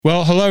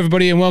Well, hello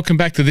everybody and welcome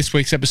back to this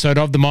week's episode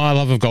of the My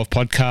Love of Golf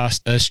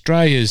podcast.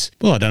 Australia's,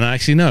 well, I don't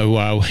actually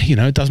know.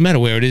 It doesn't matter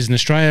where it is in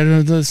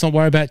Australia. Let's not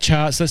worry about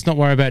charts. Let's not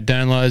worry about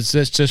downloads.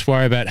 Let's just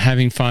worry about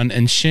having fun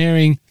and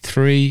sharing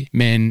three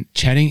men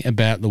chatting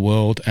about the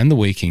world and the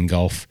week in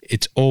golf.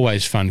 It's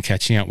always fun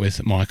catching up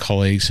with my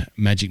colleagues,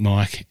 Magic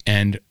Mike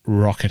and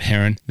Rocket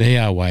Heron. They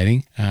are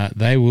waiting.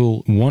 They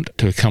will want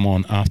to come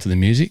on after the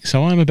music.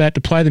 So I'm about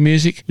to play the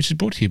music, which is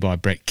brought to you by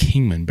Brett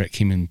Kingman. Brett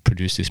Kingman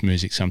produced this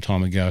music some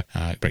time ago.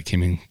 Brett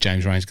Kingman,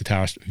 James Rain's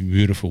guitarist,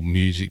 beautiful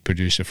music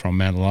producer from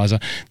Mount Eliza.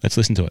 Let's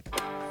listen to it.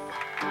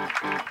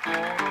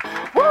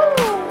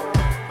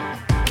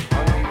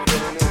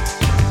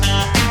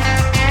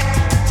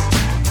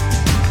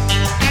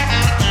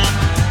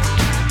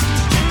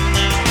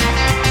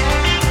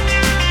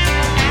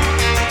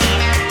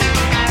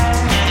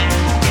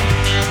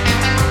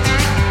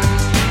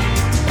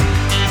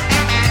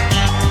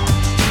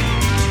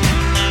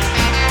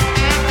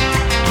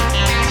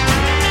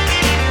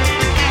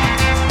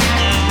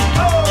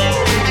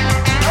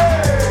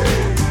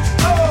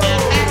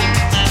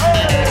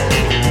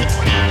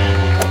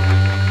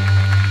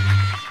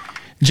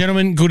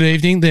 Gentlemen, good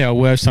evening. There I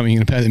were something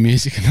about the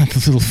music, another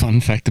little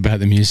fun fact about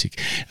the music.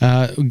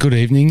 Good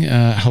evening,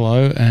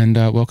 hello, and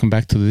welcome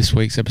back to this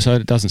week's episode.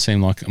 It doesn't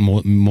seem like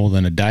more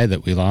than a day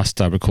that we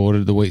last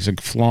recorded. The weeks are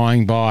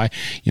flying by.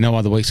 You know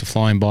why the weeks are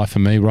flying by for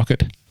me,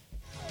 Rocket?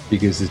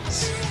 Because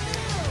it's...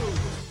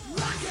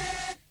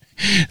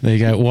 There you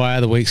go. Why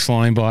are the weeks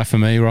flying by for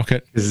me,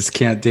 Rocket? Because it's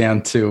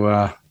countdown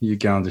to you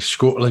going to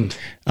Scotland.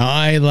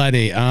 Aye,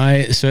 laddie. Aye,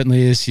 it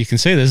certainly is. You can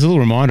see there's a little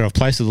reminder. I've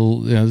placed a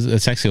little,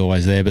 it's actually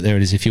always there, but there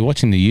it is. If you're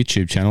watching the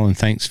YouTube channel, and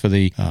thanks for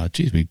the,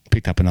 we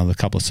picked up another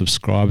couple of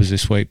subscribers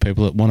this week,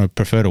 people that want to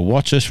prefer to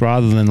watch us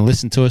rather than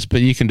listen to us,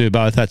 but you can do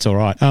both. That's all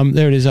right.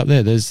 There it is up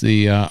there. There's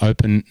the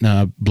open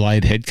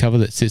blade head cover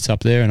that sits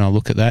up there, and I'll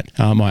look at that.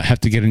 I might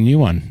have to get a new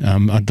one.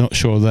 I'm not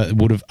sure that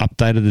would have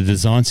updated the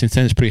design since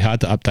then. It's pretty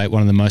hard to update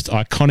one of the most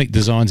iconic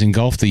designs in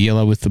golf, the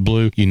yellow with the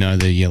blue. You know,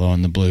 the yellow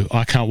and the blue.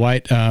 I can't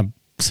wait.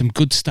 Some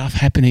good stuff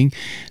happening.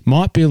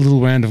 Might be a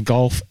little round of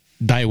golf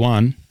day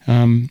one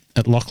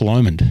at Loch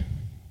Lomond.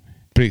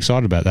 Pretty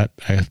excited about that,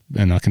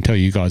 and I can tell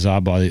you guys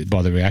are by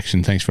the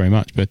reaction. Thanks very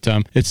much. But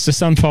it's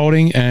just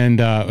unfolding,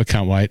 and I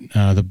can't wait.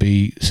 There'll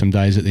be some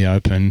days at the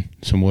Open,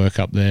 some work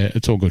up there.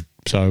 It's all good.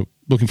 So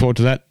looking forward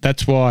to that.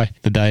 That's why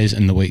the days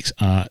and the weeks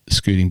are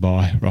scooting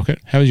by. Rocket,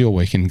 how was your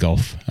week in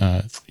golf,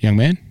 young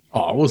man?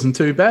 Oh, it wasn't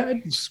too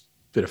bad. It's a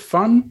bit of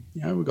fun.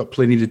 We've got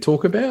plenty to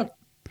talk about.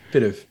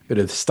 Bit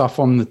of stuff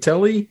on the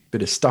telly,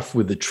 bit of stuff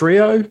with the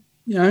trio,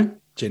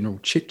 general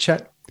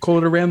chit-chat, call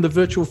it around the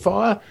virtual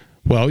fire.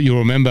 Well, you'll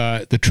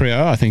remember the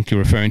trio I think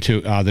you're referring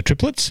to are the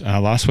triplets.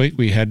 Last week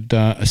we had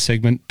a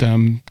segment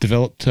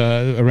developed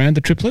around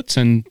the triplets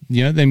and,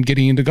 them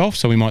getting into golf,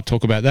 so we might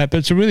talk about that. But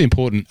it's a really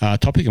important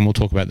topic, and we'll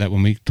talk about that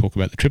when we talk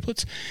about the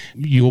triplets.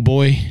 Your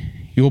boy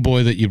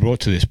that you brought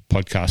to this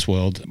podcast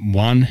world,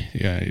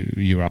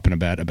 you're up and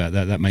about that.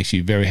 That makes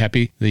you very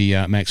happy.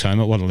 The Max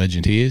Homa, what a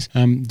legend he is.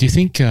 Do you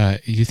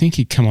think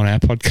he'd come on our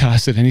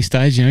podcast at any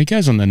stage? He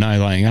goes on the no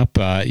laying up.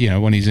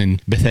 When he's in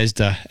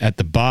Bethesda at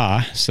the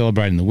bar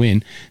celebrating the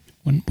win.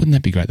 Wouldn't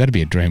that be great? That'd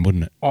be a dream,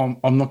 wouldn't it?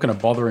 I'm not going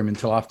to bother him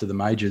until after the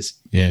majors.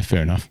 Yeah,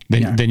 fair enough.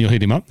 Then you'll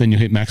hit him up. Then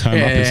you'll hit Max Homa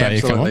up and say,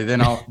 absolutely.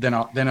 Come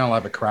on. Then I'll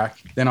have a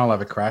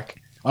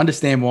crack. I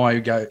understand why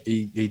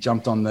he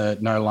jumped on the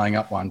no laying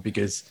up one,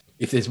 because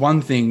if there's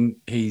one thing,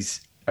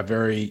 he's a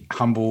very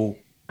humble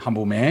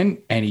man,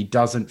 and he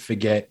doesn't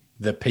forget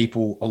the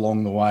people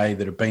along the way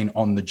that have been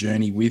on the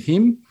journey with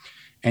him.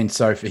 And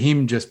so for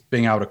him just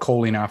being able to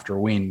call in after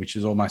a win, which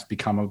has almost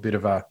become a bit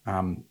of a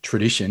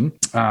tradition,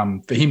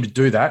 for him to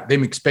do that,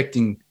 them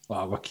expecting,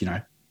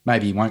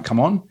 maybe he won't come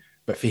on,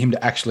 but for him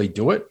to actually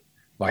do it,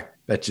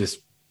 that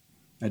just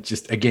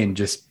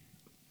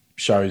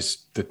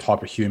shows the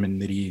type of human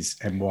that he is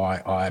and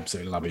why I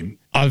absolutely love him.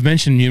 I've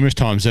mentioned numerous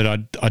times that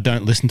I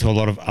don't listen to a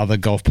lot of other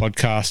golf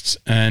podcasts,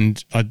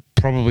 and I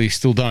probably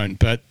still don't,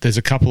 but there's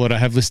a couple that I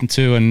have listened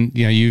to, and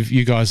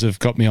you guys have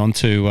got me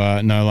onto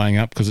no laying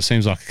up, because it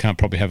seems like I can't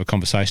probably have a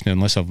conversation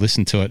unless I've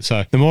listened to it.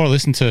 So the more I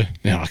listen to,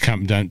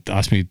 don't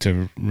ask me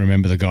to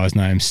remember the guy's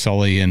names,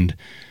 Solly and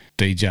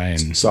DJ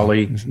and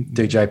Solly,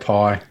 DJ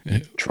Pie,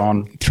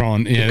 Tron,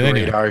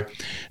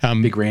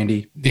 Dorito, Big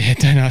Randy. Yeah,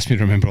 don't ask me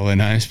to remember all their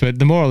names, but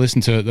the more I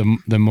listen to it,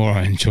 the more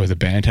I enjoy the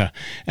banter,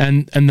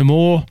 and the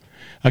more,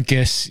 I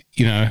guess,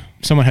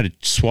 someone had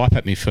to swipe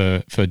at me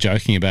for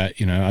joking about,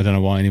 I don't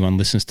know why anyone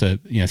listens to,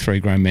 three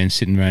grown men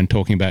sitting around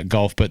talking about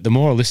golf, but the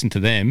more I listen to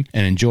them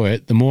and enjoy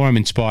it, the more I'm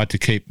inspired to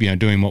keep,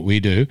 doing what we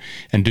do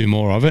and do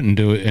more of it and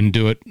do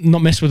it,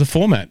 not mess with the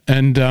format.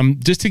 And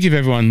just to give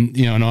everyone,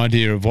 an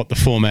idea of what the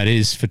format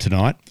is for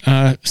tonight,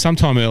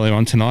 sometime earlier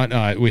on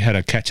tonight, we had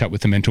a catch up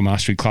with the Mental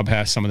Mastery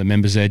Clubhouse. Some of the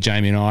members there,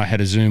 Jamie and I,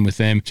 had a Zoom with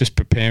them, just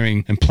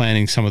preparing and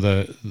planning some of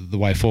the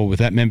way forward with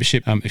that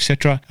membership,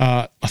 etc.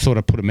 I thought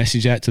I'd put a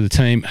message out to the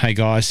team. Hey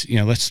guys,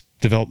 let's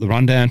develop the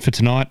rundown for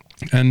tonight.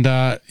 And,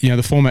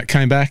 the format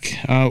came back.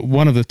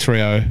 One of the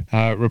trio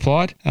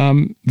replied,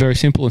 very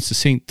simple and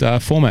succinct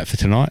format for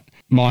tonight.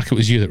 Mike, it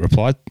was you that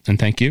replied, and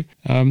thank you.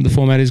 The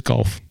format is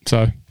golf.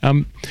 So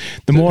the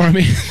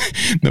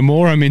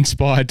more I'm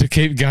inspired to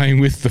keep going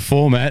with the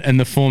format, and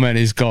the format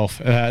is golf.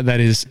 That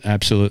is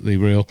absolutely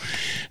real.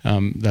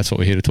 That's what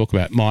we're here to talk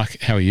about.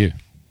 Mike, how are you?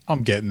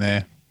 I'm getting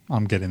there.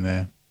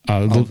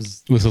 I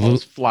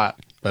was flat,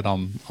 but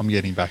I'm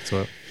getting back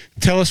to it.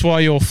 Tell us why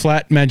you're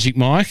flat, Magic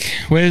Mike.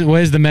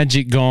 Where's the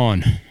magic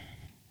gone?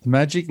 The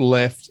magic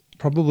left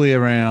probably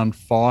around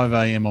 5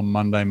 a.m. on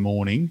Monday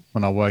morning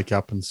when I woke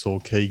up and saw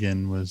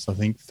Keegan was, I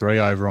think, 3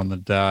 over on the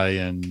day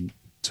and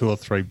 2 or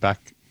 3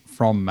 back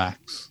from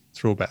max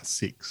through about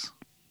 6.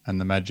 And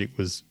the magic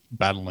was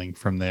battling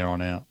from there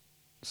on out.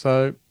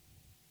 So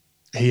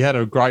he had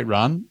a great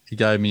run. He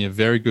gave me a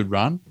very good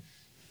run.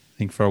 I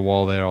think for a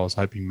while there I was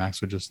hoping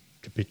Max would just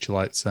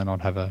capitulate so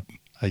I'd have a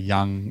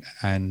young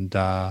and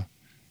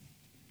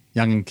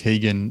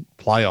Keegan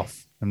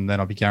playoff. And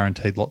then I'll be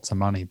guaranteed lots of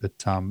money. But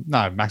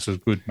no, Max was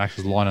good. Max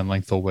was line and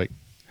length all week.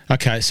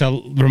 Okay,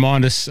 so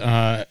remind us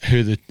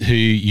who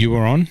you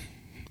were on.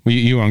 Were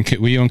you on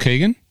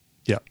Keegan?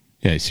 Yeah.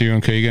 Yeah, so you're on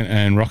Keegan,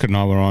 and Rocket and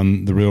I were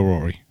on the real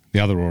Rory, the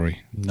other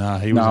Rory. No,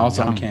 I was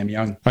on Cam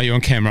Young. Oh, you're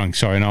on Cam Young.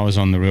 Sorry, and I was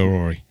on the real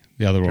Rory,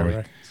 the other Rory.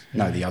 Correct.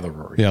 No, the other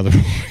Rory. The other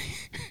Rory.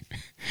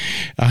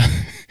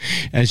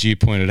 As you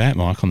pointed out,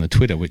 Mike, on the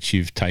Twitter, which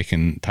you've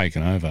taken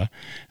over,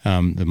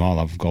 the My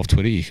Love of Golf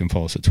Twitter, you can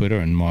follow us at Twitter,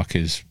 and Mike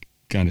is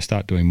going to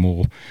start doing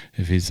more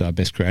of his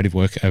best creative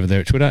work over there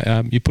at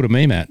Twitter. You put a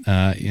meme out,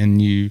 and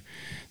the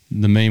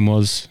meme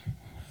was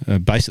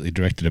basically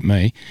directed at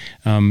me.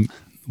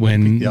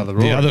 When the other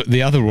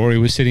Rory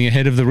was sitting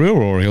ahead of the real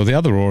Rory, or the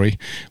other Rory,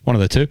 one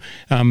of the two.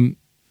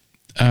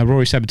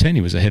 Rory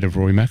Sabatini was ahead of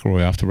Rory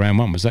McIlroy after round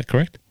 1. Was that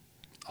correct?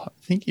 I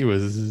think he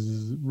was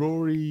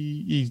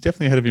Rory. He's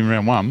definitely ahead of him in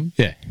round 1.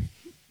 Yeah.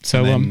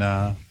 So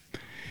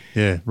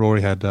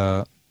Rory had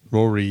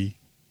Rory.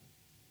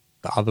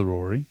 The other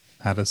Rory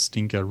had a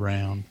stinker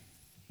round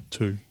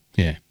 2.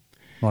 Yeah.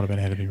 Might have been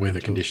ahead of him. Where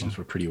the conditions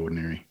were pretty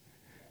ordinary.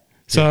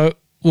 So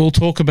we'll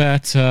talk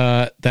about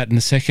that in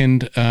a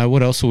second.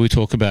 What else will we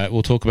talk about?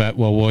 We'll talk about,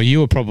 while you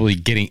were probably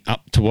getting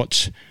up to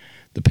watch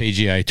the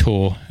PGA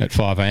Tour at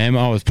 5 a.m,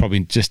 I was probably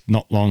just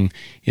not long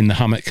in the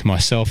hummock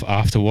myself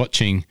after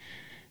watching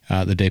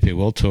the DP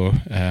World Tour.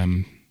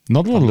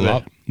 Not a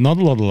lot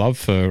of love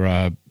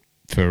for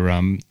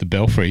the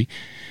Belfry.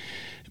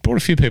 It brought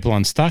a few people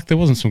unstuck. There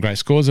wasn't some great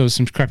scores. There was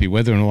some crappy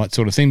weather and all that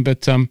sort of thing.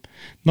 But not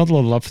a lot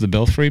of love for the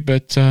Belfry.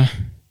 But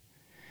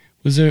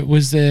was there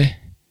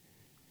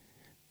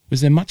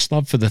much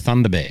love for the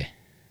Thunder Bear?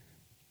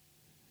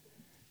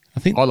 I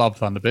think I love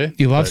Thunder Bear.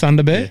 You love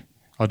Thunder Bear? Yeah,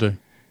 I do.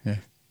 Yeah.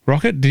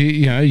 Rocket,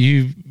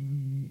 you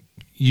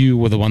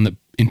were the one that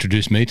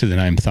introduced me to the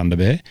name Thunder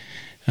Bear.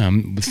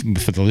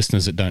 For the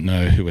listeners that don't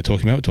know who we're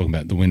talking about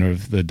the winner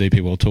of the DP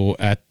World Tour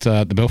at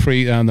the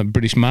Belfry, the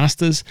British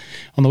Masters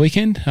on the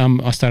weekend.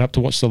 I stayed up to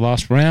watch the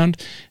last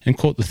round and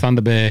caught the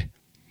Thunder Bear,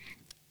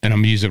 and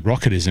I'm using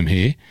Rocketism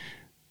here.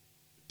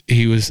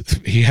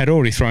 He had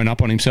already thrown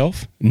up on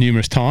himself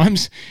numerous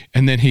times,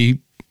 and then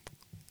he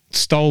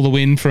stole the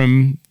win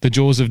from the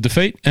jaws of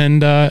defeat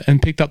and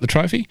picked up the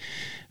trophy.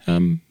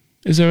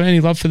 Is there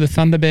any love for the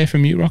Thunder Bear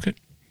from you, Rocket?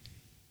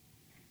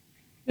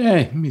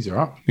 Yeah, he's all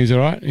right. He's all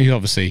right. He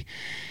obviously,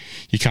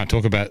 you can't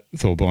talk about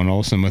Thorbjorn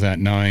Olsen without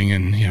knowing,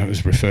 and it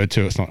was referred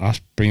to. It's not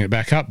us bringing it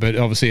back up, but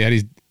obviously he had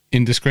his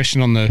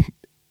indiscretion on the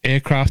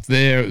aircraft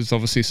there. It was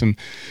obviously some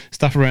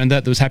stuff around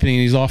that was happening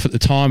in his life at the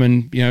time,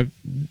 and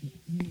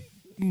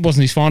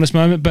wasn't his finest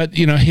moment. But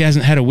he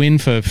hasn't had a win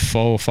for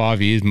 4 or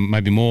 5 years,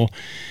 maybe more,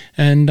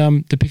 and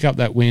to pick up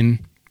that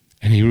win,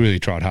 and he really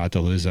tried hard to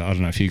lose it. I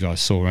don't know if you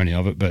guys saw any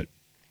of it, but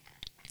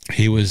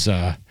he was.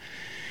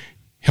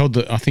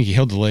 I think he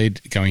held the lead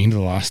going into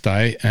the last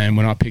day, and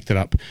when I picked it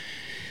up,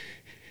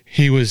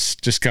 he was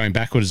just going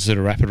backwards at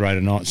a rapid rate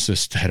of knots,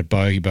 just had a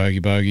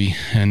bogey,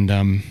 and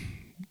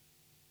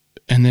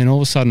then all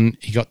of a sudden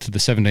he got to the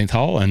 17th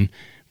hole, and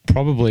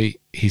probably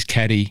his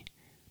caddy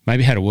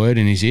maybe had a word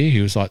in his ear.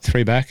 He was like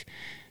 3 back.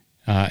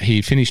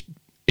 He finished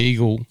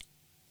eagle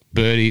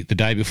birdie the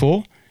day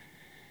before,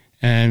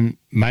 and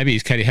maybe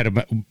his caddy had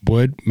a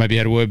word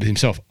with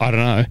himself. I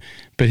don't know,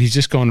 but he's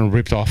just gone and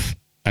ripped off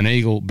an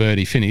eagle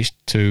birdie finish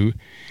to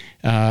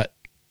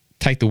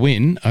take the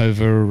win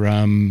over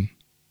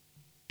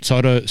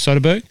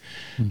Soderberg.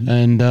 Mm-hmm.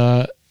 And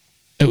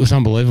it was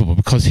unbelievable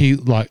because he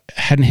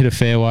hadn't hit a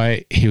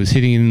fairway. He was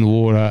hitting it in the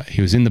water.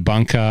 He was in the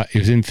bunker. He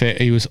was in fair.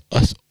 He was,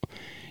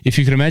 if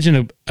you could imagine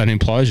an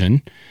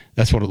implosion,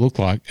 that's what it looked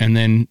like. And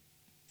then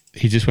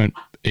he just went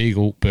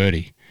eagle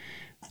birdie,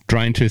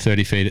 drained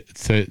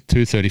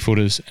 230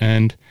 footers,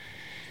 and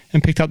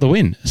picked up the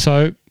win.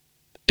 So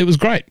it was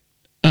great.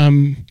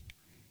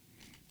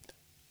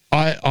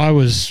 I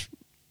was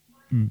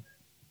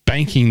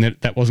banking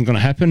that wasn't going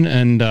to happen,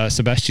 and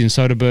Sebastian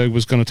Soderberg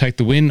was going to take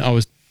the win. I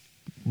was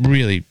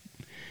really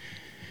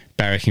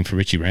barracking for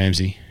Richie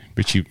Ramsey.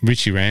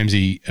 Richie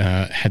Ramsey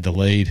had the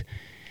lead.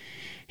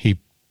 He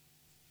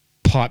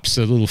pipes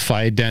a little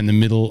fade down the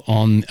middle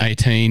on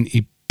 18.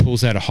 He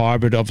pulls out a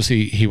hybrid.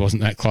 Obviously, he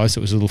wasn't that close. It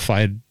was a little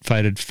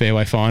faded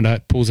fairway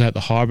finder. Pulls out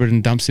the hybrid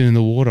and dumps it in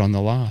the water on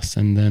the last,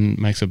 and then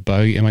makes a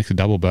bogey. Makes a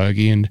double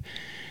bogey, and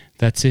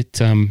that's it.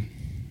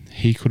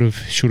 He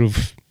should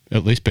have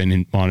at least been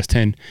in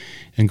 -10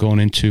 and gone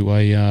into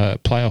a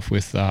playoff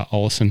with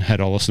Olesen. Had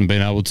Olesen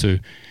been able to,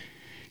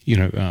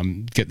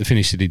 get the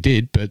finish that he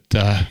did, but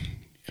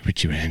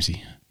Richie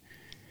Ramsey.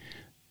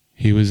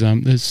 He was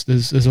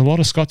there's a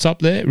lot of Scots up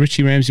there.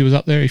 Richie Ramsey was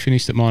up there. He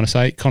finished at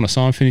 -8. Connor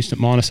Syme finished at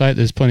 -8.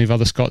 There's plenty of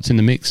other Scots in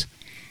the mix.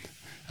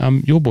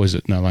 Your boys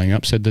at No Laying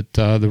Up said that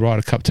the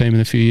Ryder Cup team in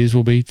a few years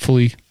will be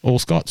fully all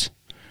Scots.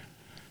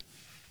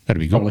 That'd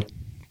be good.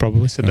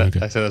 Probably. They said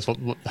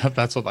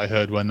that's what they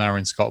heard when they were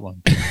in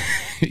Scotland.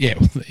 Yeah,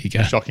 well, there you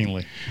go.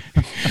 Shockingly.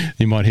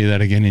 You might hear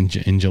that again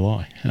in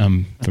July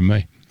from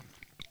me.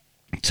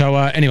 So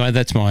anyway,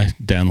 that's my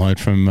download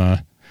from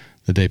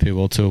the DP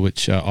World Tour,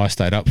 which I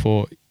stayed up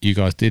for. You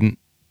guys didn't.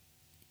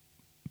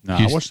 No,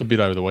 I watched a bit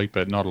over the week,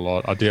 but not a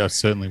lot. I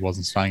certainly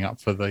wasn't staying up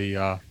for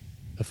the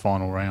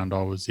final round.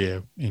 I was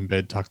in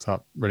bed, tucked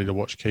up, ready to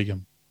watch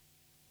Keegan.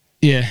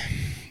 Yeah.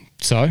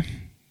 So,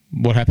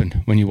 what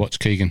happened when you watched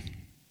Keegan?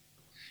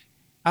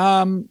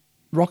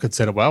 Rocket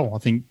said it well. I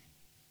think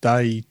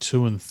day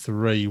 2 and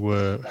 3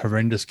 were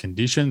horrendous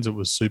conditions. It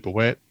was super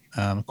wet.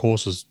 The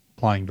course was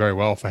playing very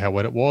well for how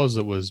wet it was.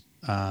 It was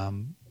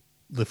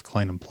lift,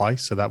 clean and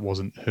place, so that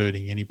wasn't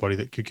hurting anybody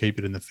that could keep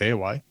it in the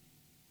fairway.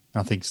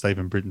 I think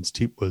Stephen Britton's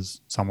tip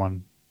was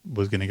someone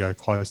was going to go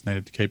close,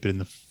 needed to keep it in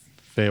the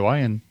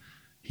fairway, and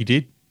he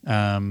did.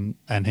 And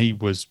he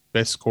was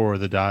best scorer of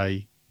the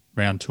day,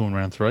 round 2 and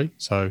round 3.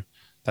 So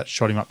that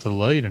shot him up to the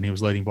lead, and he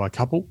was leading by a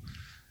couple.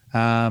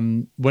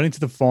 Went into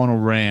the final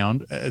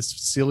round. As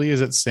silly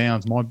as it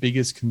sounds, my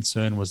biggest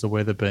concern was the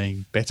weather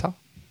being better,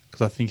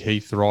 because I think he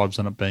thrives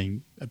on it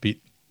being a bit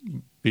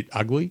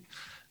ugly.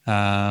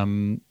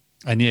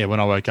 And when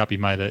I woke up, he'd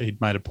made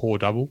a poor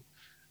double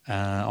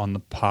on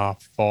the par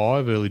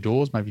 5 early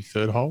doors, maybe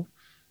third hole,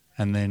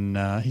 and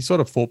then he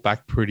sort of fought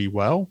back pretty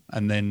well.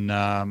 And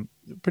then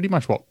pretty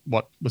much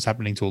what was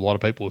happening to a lot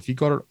of people, if you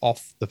got it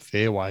off the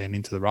fairway and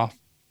into the rough,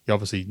 you're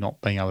obviously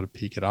not being able to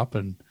pick it up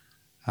and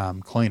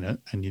clean it,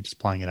 and you're just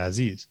playing it as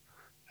is.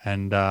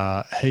 And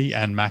he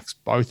and Max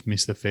both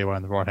missed the fairway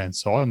on the right hand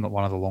side on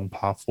one of the long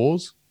par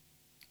 4s.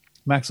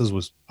 Max's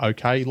was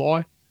okay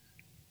lie.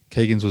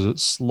 Keegan's was a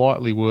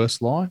slightly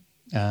worse lie.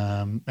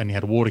 And he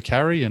had a water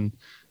carry and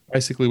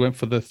basically went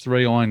for the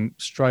 3-iron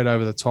straight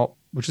over the top,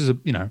 which is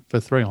for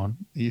 3-iron,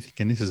 you're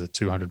thinking this is a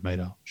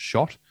 200-meter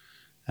shot.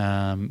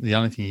 The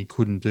only thing he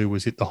couldn't do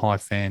was hit the high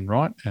fan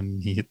right,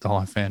 and he hit the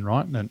high fan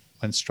right, and it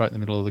went straight in the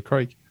middle of the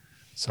creek.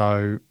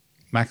 So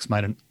Max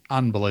made an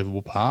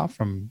unbelievable par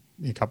from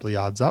a couple of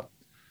yards up,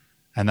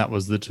 and that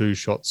was the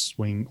 2-shot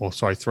swing, or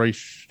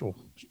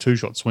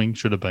 2-shot swing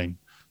should have been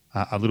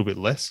a little bit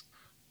less.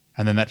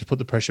 And then that just put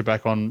the pressure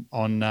back on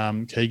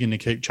Keegan to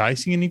keep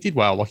chasing, and he did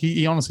well. Like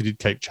he honestly did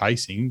keep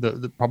chasing.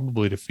 The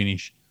probably to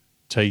finish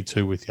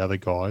T2 with the other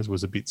guys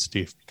was a bit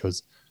stiff,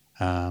 because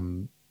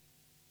on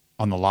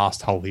the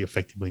last hole he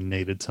effectively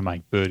needed to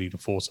make birdie to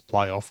force a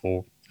playoff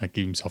or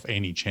give himself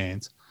any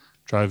chance.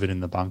 Drove it in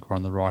the bunker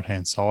on the right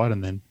hand side,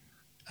 and then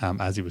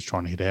as he was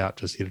trying to hit out,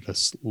 just hit it a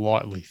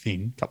slightly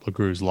thin, couple of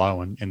grooves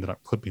low, and ended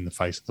up clipping the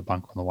face of the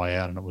bunker on the way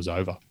out, and it was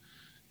over.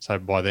 So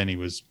by then he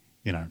was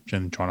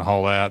trying to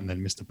hole out and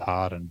then missed a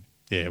part. And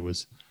it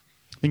was,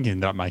 I think he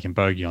ended up making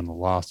bogey on the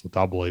last or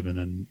double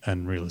even.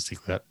 And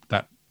realistically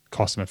that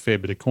cost him a fair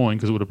bit of coin,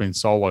 because it would have been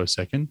solo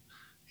second.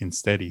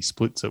 Instead, he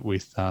splits it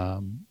with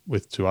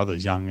 2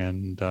 others, Young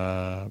and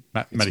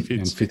Matty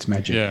Fitz. And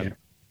Fitzmagic. Yeah.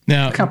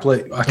 Now, a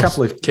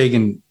couple of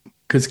Keegan,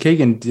 because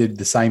Keegan did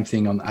the same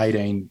thing on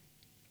 18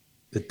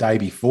 the day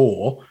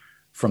before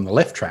from the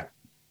left trap.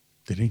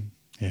 Did he?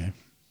 Yeah.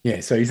 Yeah,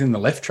 so he's in the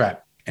left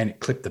trap and it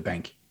clipped the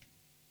bank.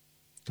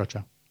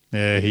 Gotcha.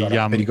 Yeah,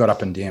 but he got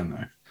up and down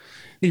though.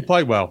 He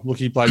played well. Look,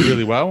 he played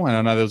really well, and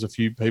I know there was a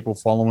few people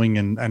following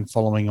and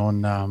following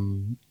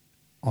on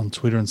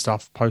Twitter and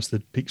stuff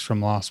posted pics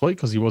from last week,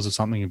 because he was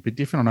something a bit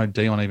different. I know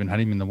Dion even had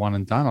him in the one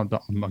and done.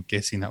 I'm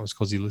guessing that was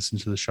because he listened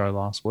to the show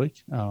last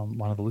week.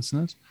 One of the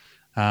listeners,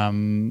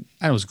 and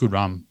it was a good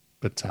run,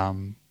 but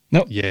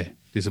nope. Yeah,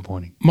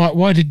 disappointing. Mike,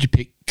 why did you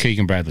pick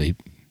Keegan Bradley?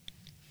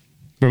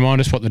 Remind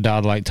us what the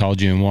data lake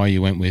told you and why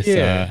you went with.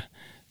 So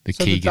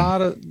Keegan.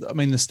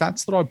 The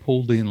stats that I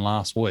pulled in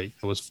last week,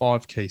 there was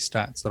 5 key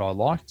stats that I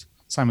liked,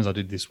 same as I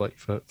did this week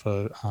for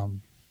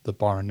the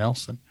Byron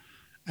Nelson.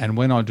 And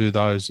when I do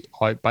those,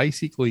 I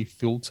basically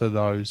filter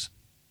those,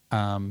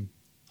 I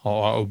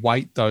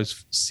weight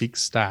those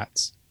 6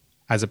 stats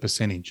as a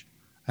percentage.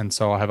 And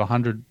so I have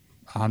 100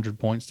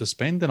 points to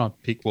spend, and I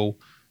pick,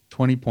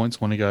 20 points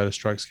want to go to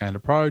strokes gained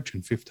approach,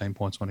 and 15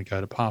 points want to go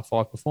to par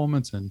 5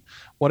 performance, and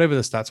whatever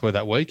the stats were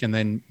that week. And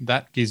then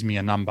that gives me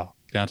a number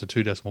down to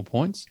 2 decimal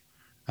points.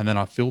 And then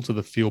I filter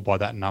the field by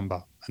that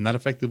number. And that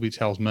effectively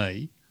tells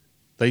me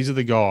these are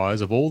the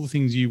guys, of all the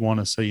things you want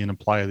to see in a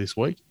player this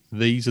week,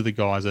 these are the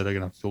guys that are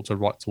going to filter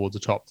right towards the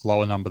top. The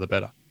lower number, the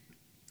better.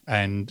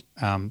 And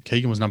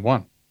Keegan was number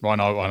 1. I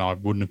know I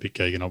wouldn't have picked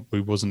Keegan. He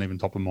wasn't even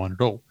top of mind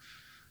at all.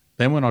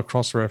 Then when I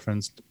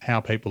cross-referenced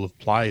how people have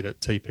played at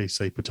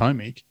TPC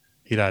Potomac,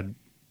 he'd had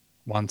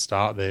one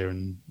start there,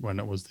 and when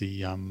it was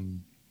the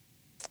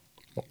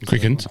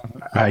Quickens.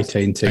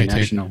 AT&T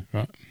National.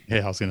 Right.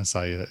 Yeah, I was going to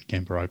say the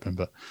Kemper Open,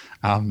 but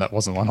that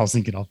wasn't one I was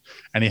thinking of.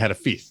 And he had a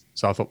 5th,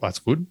 so I thought that's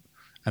good.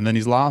 And then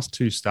his last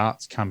 2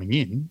 starts coming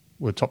in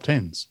were top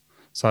 10s.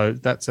 So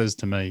that says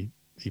to me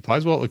he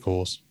plays well at the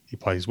course, he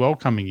plays well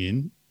coming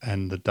in,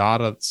 and the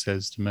data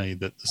says to me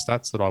that the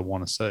stats that I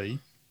want to see,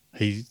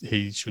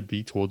 he should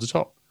be towards the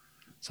top.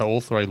 So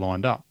all 3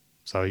 lined up.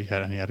 So he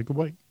had a good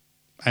week.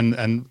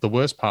 And the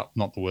worst part,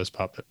 not the worst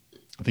part, but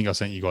I think I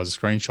sent you guys a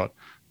screenshot.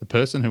 The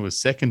person who was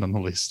second on the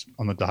list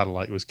on the data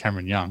lake was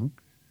Cameron Young.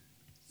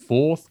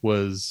 4th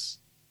was,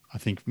 I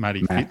think,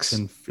 Matty Max.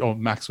 Fitz, and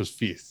Max was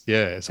 5th.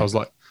 Yeah. So I was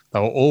like, they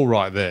were all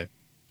right there.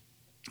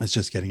 It's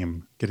just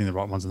getting the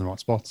right ones in the right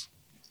spots.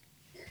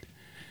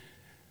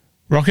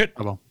 Rocket,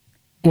 Oh, well.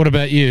 what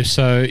about you?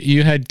 So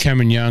you had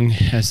Cameron Young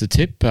as the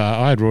tip.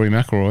 I had Rory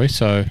McIlroy,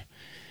 so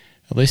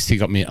at least he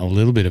got me a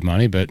little bit of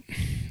money, but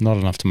not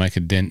enough to make a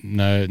dent.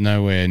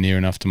 Nowhere near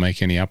enough to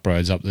make any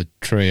uproads up the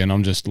tree, and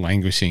I'm just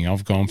languishing.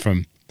 I've gone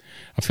from,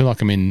 I feel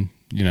like I'm in,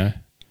 a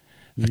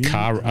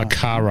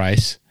car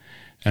race,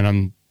 and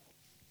I'm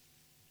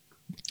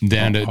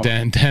down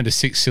to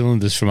 6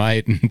 cylinders from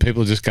 8, and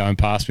people are just going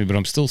past me, but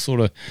I'm still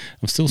sort of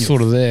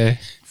there.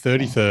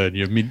 33rd,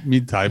 you're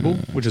mid table,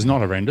 which is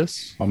not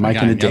horrendous. I'm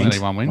making a dent.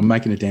 Win. I'm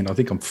making a dent. I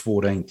think I'm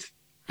 14th.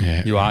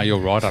 Yeah, You are.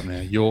 You're right up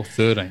now. You're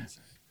 13th.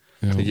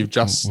 So you've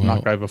just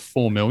snuck over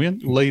 4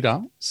 million.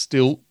 Leader,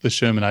 still the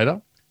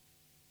Shermanator,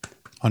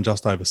 on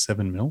just over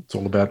 7 mil. It's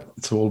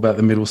all about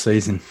the middle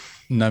season.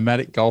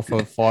 Nomadic golfer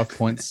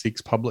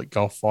 5.6, public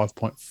golf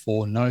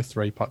 5.4, no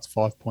 3 putts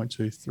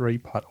 5.2, 3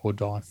 putt or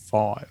die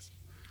 5.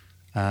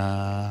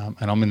 And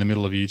I'm in the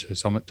middle of you two,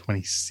 so I'm at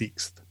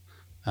 26th.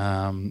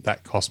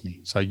 That cost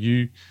me. So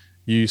you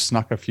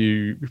snuck a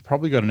few. You've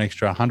probably got an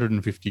extra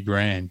 150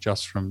 grand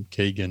just from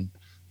Keegan.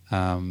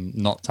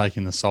 Not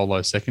taking the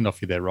solo second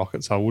off you there,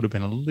 Rocket. So I would have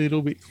been a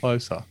little bit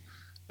closer,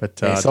 but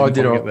so I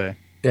did get there.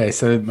 Yeah,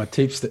 so my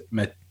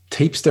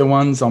teepster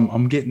ones,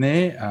 I'm getting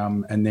there,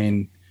 and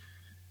then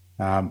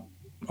I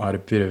had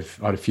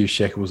a few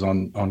shekels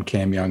on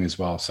Cam Young as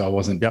well. So I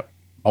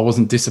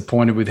wasn't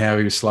disappointed with how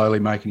he was slowly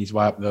making his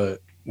way up the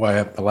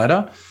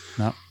ladder.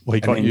 No, well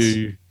he got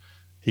you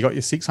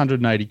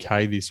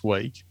 680k this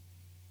week.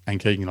 And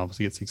Keegan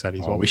obviously gets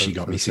 680 as well. I wish he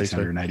got me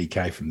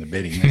 680k from the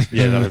betting.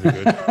 Yeah, that would be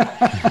good.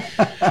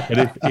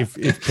 But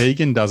if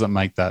Keegan doesn't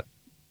make that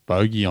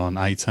bogey on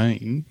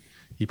 18,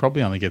 he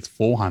probably only gets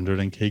 400,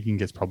 and Keegan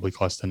gets probably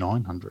close to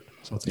 900.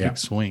 So it's a big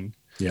swing.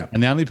 Yeah.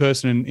 And the only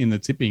person in the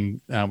tipping,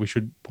 we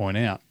should point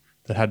out,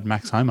 that had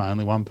Max Homa,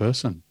 only one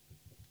person.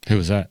 Who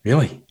was that?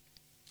 Really?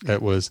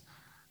 It was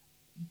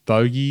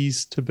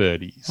bogeys to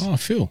birdies. Oh,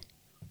 Phil.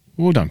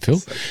 Well done, Phil.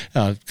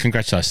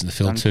 Congratulations to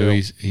Phil too.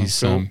 He's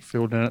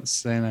Phil down at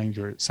St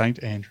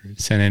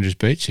Andrews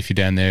Beach. If you're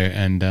down there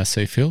and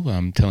see Phil,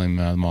 tell him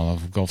My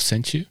Love of Golf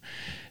sent you.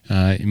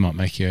 He might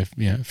make you a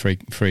free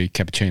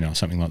cappuccino or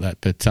something like that.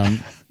 But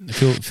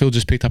Phil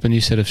just picked up a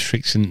new set of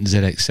Shrixon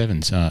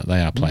ZX7s.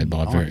 They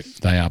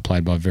are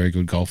played by very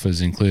good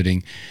golfers,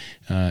 including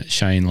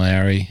Shane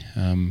Lowry,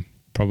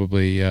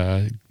 probably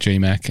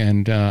GMAC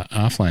and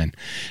Arflan,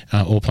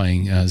 all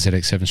playing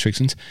ZX7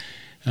 Shrixons.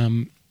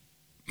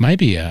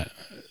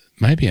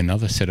 Maybe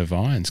another set of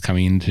irons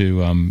coming into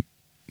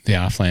the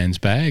Arflan's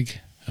bag,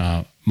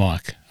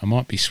 Mike. I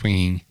might be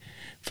swinging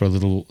for a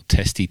little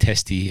testy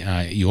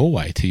your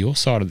way, to your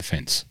side of the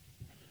fence.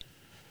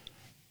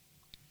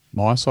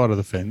 My side of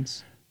the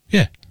fence?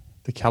 Yeah.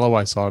 The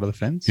Callaway side of the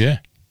fence? Yeah.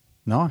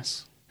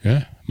 Nice.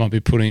 Yeah. Might be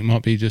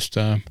just,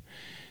 I'm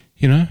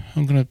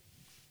going to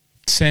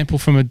sample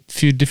from a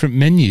few different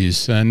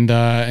menus, and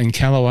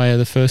Callaway are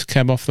the first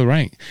cab off the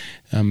rank.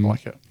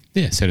 Like it.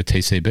 Yeah, set of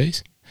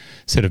TCBs.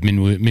 Set of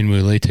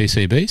Minwoo Lee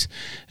TCBs,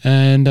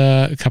 and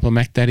a couple of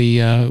Mac Daddy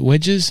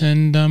wedges,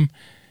 and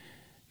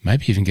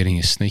maybe even getting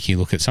a sneaky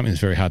look at something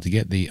that's very hard to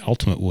get, the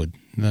Ultimate Wood.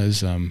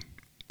 Those,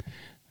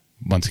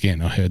 once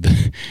again, I heard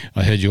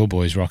your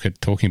boys, Rocket,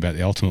 talking about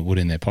the Ultimate Wood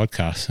in their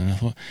podcast, and I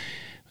thought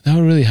they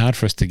were really hard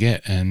for us to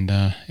get. And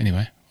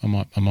anyway, I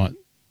might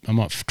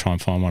try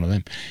and find one of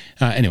them.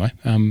 Anyway,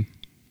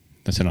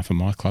 that's enough of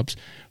my clubs.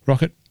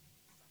 Rocket,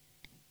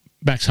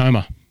 Max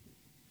Homa.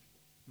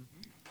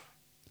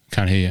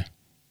 Can't hear you.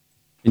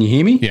 Can you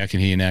hear me? Yeah, I can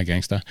hear you now,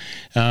 gangster.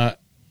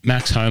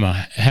 Max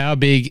Homa. How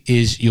big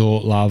is your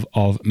love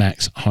of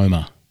Max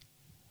Homa?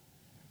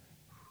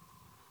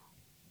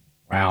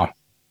 Wow.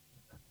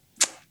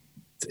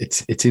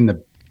 It's in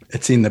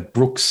the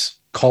Brooks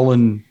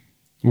Colin.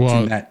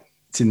 Well,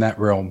 it's in that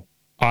realm.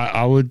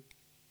 I would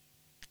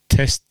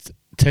test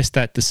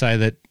that to say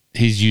that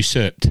he's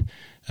usurped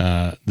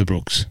the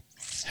Brooks.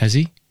 Has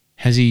he?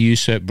 Has he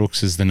usurped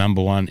Brooks as the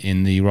number one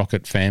in the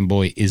Rocket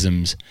fanboy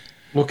isms?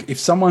 Look, if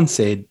someone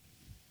said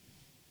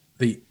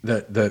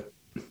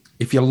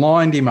if you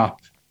lined him up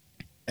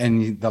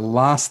and the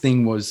last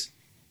thing was,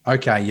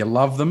 okay, you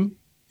love them,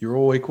 you're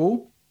all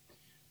equal,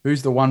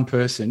 who's the one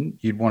person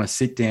you'd want to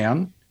sit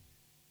down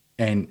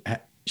and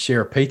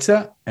share a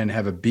pizza and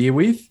have a beer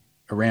with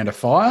around a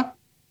fire,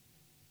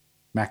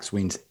 Max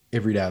wins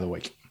every day of the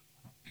week.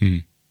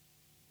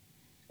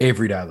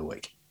 Every day of the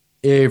week.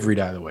 Every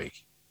day of the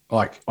week.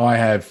 Like I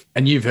have,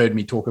 and you've heard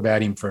me talk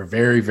about him for a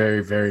very,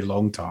 very, very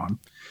long time.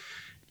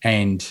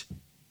 And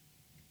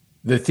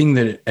the thing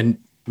that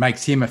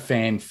makes him a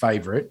fan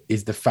favorite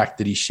is the fact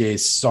that he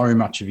shares so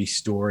much of his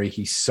story.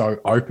 He's so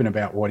open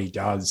about what he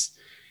does,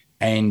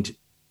 and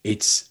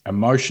it's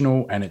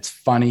emotional and it's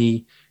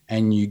funny.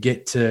 And you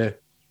get to,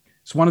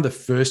 it's one of the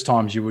first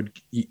times you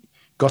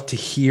got to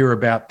hear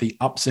about the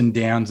ups and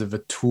downs of a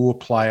tour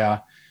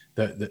player,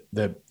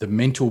 the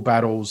mental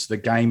battles, the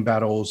game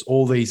battles,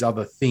 all these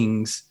other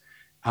things.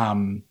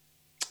 And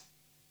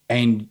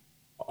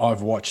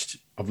I've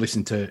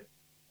listened to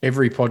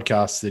every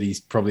podcast that he's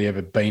probably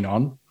ever been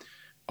on.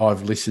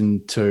 I've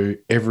listened to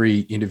every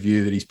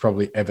interview that he's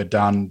probably ever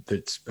done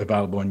that's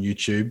available on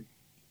YouTube.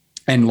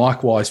 And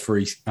likewise for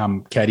his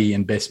caddy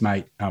and best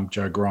mate,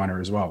 Joe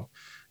Greiner as well.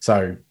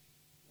 So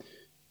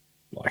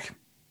like,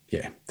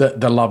 yeah,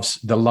 the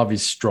love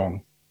is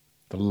strong.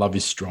 The love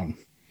is strong.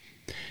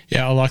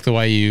 Yeah, I like the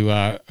way you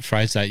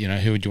phrase that. You know,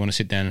 who would you want to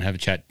sit down and have a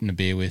chat and a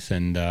beer with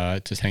and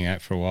just hang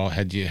out for a while?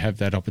 Had you have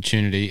that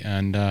opportunity?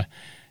 And I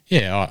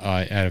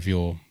out of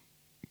your,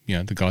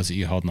 the guys that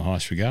you hold in the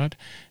highest regard,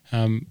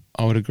 I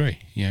would agree.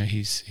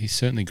 He's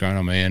certainly grown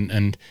on me,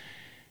 and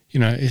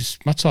it's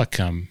much like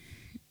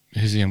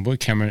who's the young boy?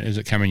 Cameron? Is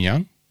it Cameron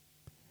Young?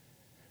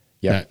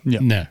 Yeah.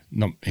 No,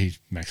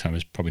 Max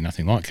Homa's probably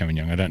nothing like Cameron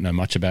Young. I don't know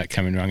much about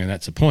Cameron Young, and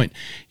that's the point.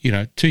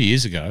 2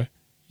 years ago,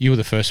 you were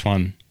the first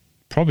one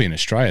probably in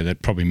Australia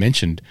that probably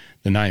mentioned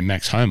the name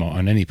Max Homa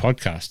on any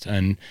podcast,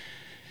 and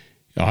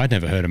I'd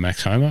never heard of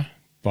Max Homa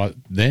by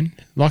then.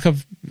 Like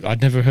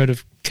I'd never heard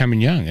of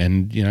Cameron Young,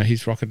 and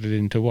he's rocketed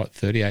into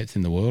 38th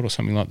in the world or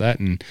something like that,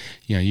 and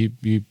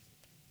you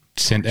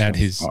sent out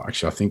his. Oh,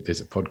 actually, I think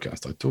there's a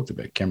podcast I talked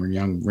about Cameron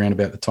Young around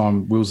about the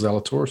time Will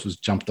Zalatoris was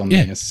jumped on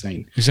the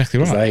scene. Exactly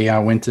right. They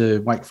went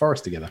to Wake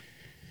Forest together.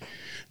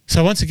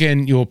 So once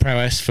again, your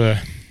prowess for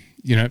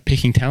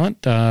picking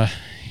talent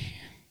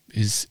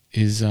is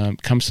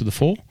comes to the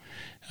fore.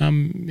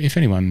 If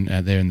anyone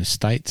out there in the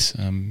States,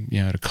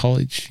 at a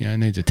college,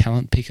 needs a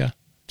talent picker,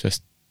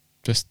 just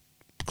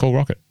call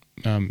Rocket.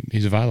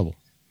 He's available.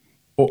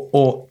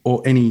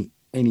 Or any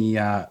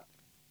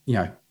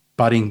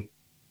budding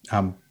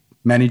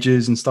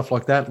managers and stuff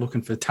like that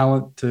looking for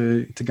talent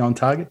to go and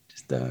target.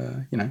 Just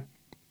DM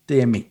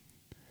me.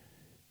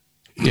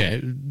 Yeah,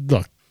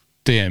 look.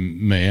 DM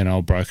me and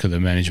I'll broker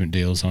the management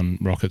deals on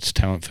Rocket's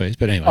talent fees.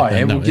 But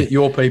anyway. We'll get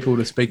your people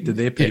to speak to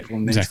their people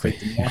and then exactly.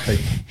 speak to my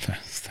people.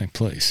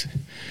 Please.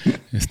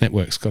 This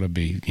network's got to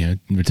be,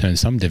 return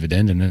some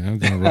dividend, and I'm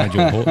going to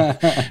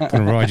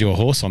ride your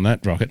horse on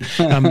that, Rocket.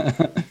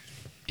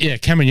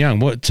 Cameron Young.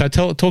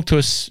 Talk to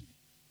us,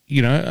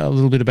 a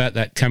little bit about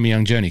that Cameron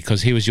Young journey,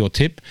 because he was your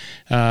tip.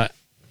 Talk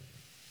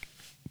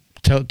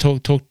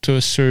to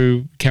us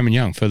through Cameron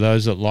Young for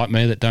those that, like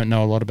me, that don't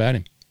know a lot about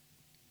him.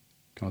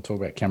 Can I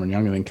talk about Cameron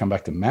Young and then come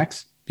back to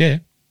Max? Yeah,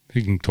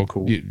 you can talk.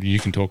 Cool. You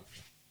can talk.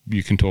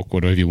 You can talk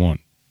whatever you want.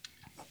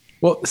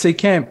 Well, see,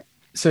 Cam.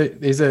 So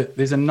there's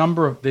a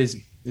number of there's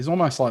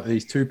almost like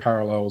these two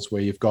parallels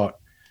where you've got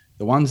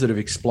the ones that have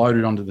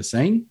exploded onto the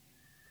scene,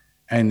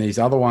 and these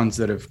other ones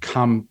that have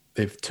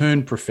they've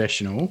turned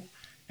professional,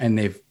 and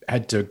they've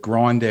had to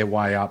grind their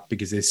way up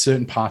because there's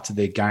certain parts of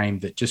their game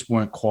that just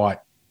weren't quite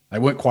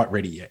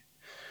ready yet.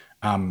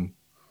 And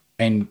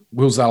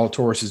Will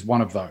Zalatoris is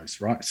one of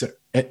those, right? So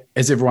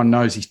as everyone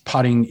knows, his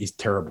putting is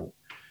terrible.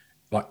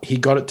 Like he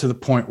got it to the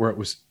point where it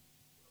was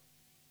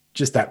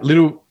just that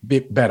little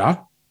bit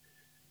better,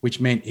 which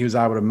meant he was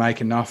able to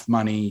make enough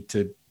money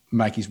to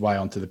make his way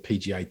onto the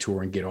PGA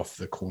Tour and get off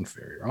the Corn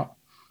Ferry, right?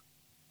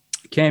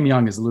 Cam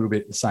Young is a little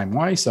bit the same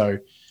way. So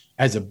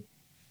as a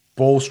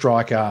ball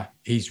striker,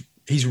 he's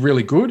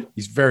really good.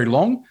 He's very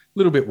long, a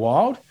little bit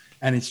wild,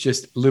 and it's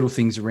just little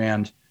things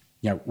around,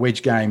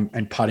 wedge game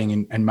and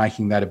putting and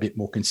making that a bit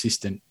more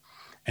consistent.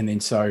 And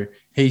then so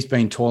he's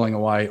been toiling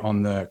away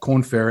on the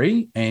Corn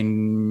Ferry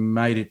and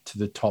made it to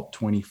the top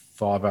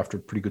 25 after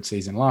a pretty good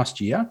season last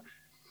year.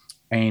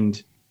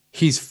 And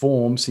his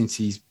form since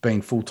he's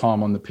been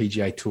full-time on the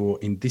PGA Tour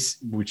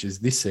which is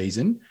this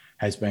season,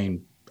 has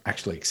been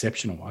actually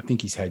exceptional. I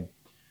think he's had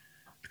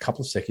a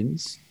couple of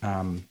seconds.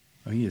 I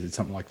think he had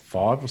something like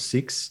 5 or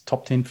 6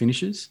 top 10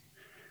 finishes.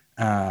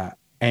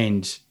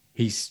 And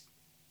he's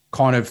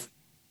kind of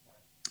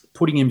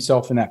putting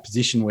himself in that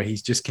position where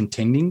he's just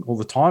contending all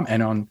the time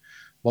and on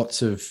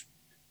lots of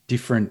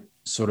different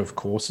sort of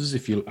courses.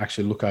 If you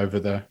actually look over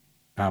the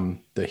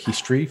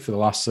history for the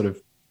last sort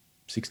of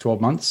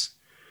 6-12 months.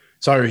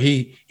 So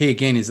he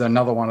again is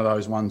another one of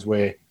those ones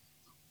where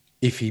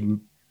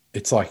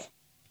it's like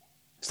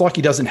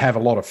he doesn't have a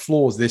lot of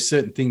flaws. There's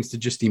certain things to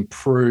just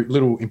improve,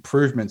 little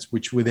improvements,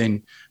 which would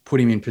then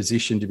put him in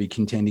position to be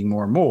contending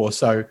more and more.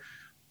 So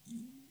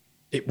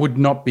it would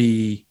not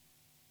be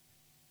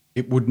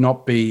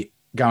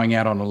going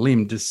out on a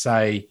limb to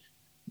say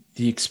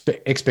the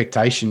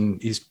expectation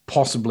is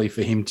possibly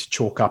for him to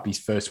chalk up his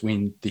first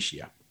win this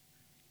year.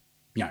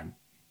 you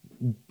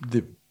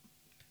know,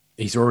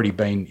 he's already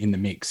been in the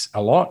mix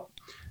a lot.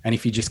 And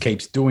if he just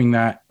keeps doing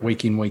that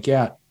week in, week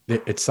out,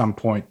 at some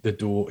point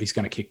he's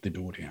going to kick the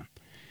door down.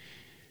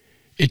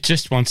 It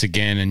just, once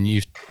again, and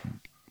you've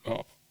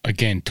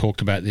again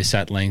talked about this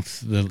at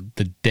length,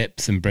 the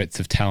depth and breadth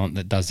of talent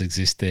that does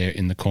exist there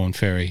in the Corn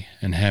Ferry,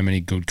 and how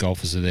many good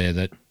golfers are there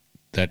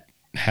that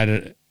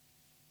had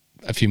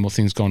a few more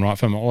things gone right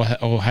for them, or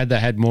had they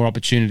had more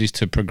opportunities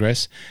to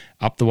progress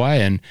up the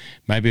way, and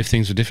maybe if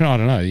things were different, I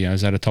don't know, you know,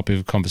 is that a topic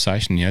of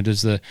conversation? You know,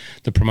 does the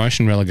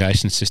promotion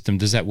relegation system,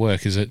 does that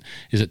work? Is it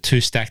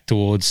too stacked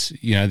towards,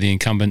 you know, the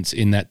incumbents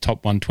in that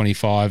top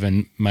 125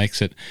 and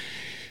makes it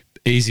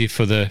easier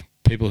for the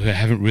people who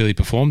haven't really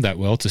performed that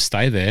well to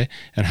stay there,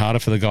 and harder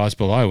for the guys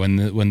below when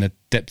the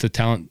depth of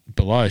talent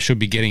below should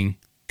be getting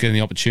the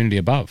opportunity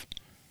above?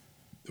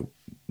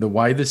 The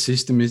way the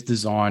system is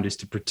designed is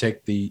to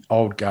protect the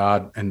old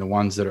guard and the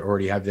ones that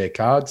already have their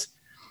cards.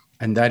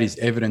 And that is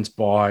evidenced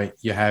by,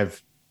 you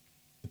have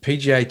the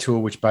PGA Tour,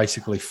 which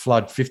basically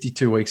flood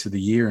 52 weeks of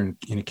the year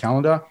in a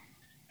calendar,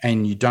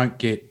 and you don't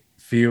get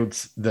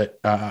fields that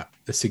are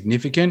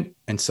significant.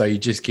 And so you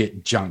just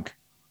get junk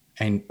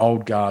and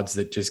old guards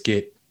that just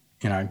get,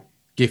 you know,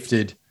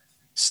 gifted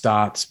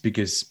starts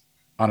because,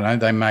 I don't know,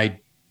 they made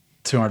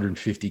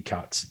 250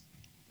 cuts,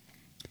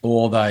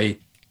 or they,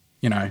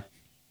 you know,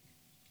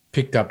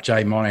 picked up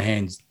Jay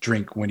Monahan's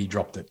drink when he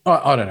dropped it.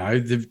 I don't know.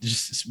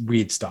 Just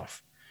weird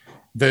stuff.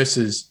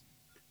 Versus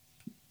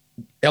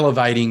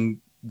elevating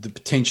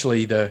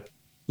potentially you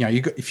know,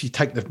 if you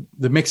take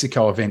the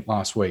Mexico event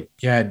last week,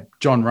 you had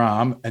John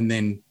Rahm and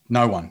then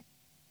no one.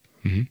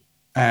 Mm-hmm.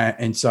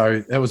 And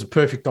so that was a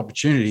perfect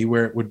opportunity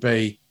where it would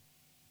be,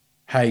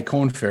 hey,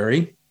 Corn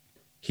Ferry,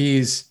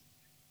 here's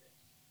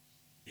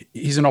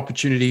an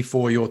opportunity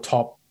for your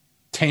top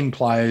 10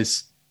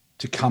 players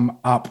to come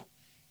up,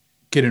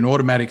 get an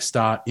automatic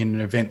start in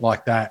an event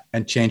like that,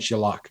 and chance your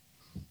luck.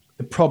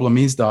 The problem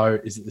is, though,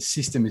 is that the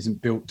system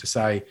isn't built to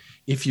say,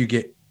 if you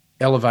get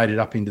elevated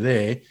up into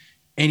there,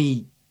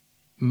 any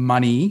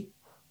money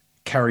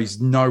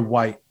carries no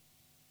weight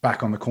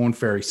back on the Corn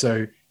Ferry.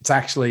 So it's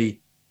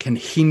actually can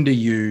hinder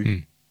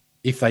you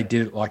if they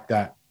did it like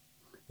that.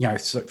 You know,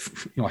 so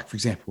like, for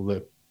example,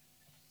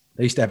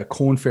 they used to have a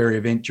Corn Ferry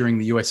event during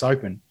the US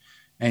Open,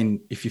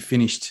 and if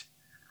you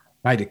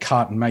made a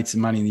cut and made some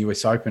money in the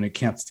US Open, it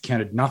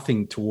counted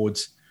nothing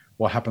towards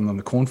what happened on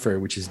the Corn Ferry,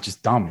 which is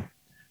just dumb.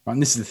 Right?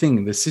 And this is the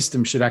thing: the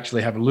system should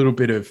actually have a little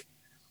bit of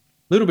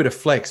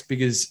flex,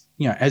 because,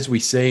 you know, as we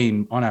see,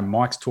 and I know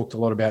Mike's talked a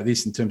lot about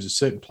this in terms of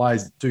certain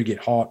players that do get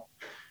hot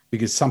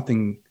because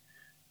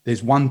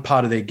there's one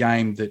part of their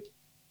game that,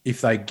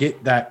 if they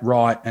get that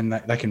right, and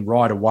they can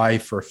ride away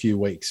for a few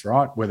weeks,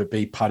 right? Whether it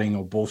be putting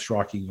or ball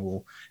striking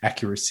or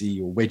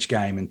accuracy or wedge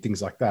game and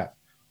things like that.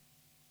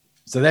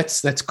 So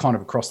that's kind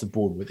of across the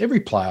board with every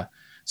player.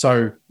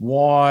 So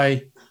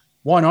why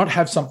not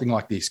have something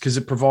like this? Because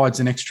it provides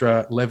an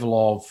extra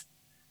level of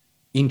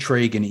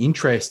intrigue and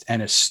interest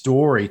and a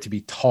story to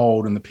be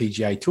told on the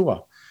PGA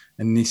Tour.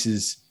 And this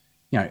is,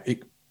 you know,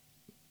 it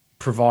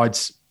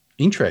provides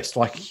interest.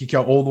 Like, you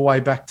go all the way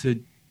back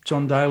to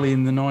John Daly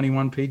in the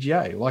 91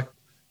 PGA. Like,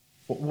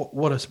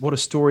 what a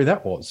story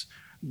that was.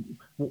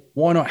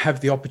 Why not have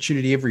the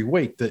opportunity every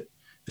week that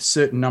a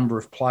certain number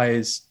of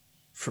players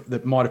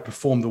that might have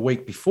performed the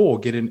week before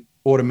get an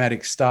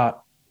automatic start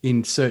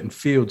in certain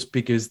fields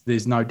because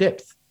there's no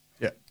depth?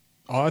 Yeah,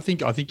 I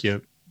think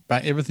you,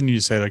 everything you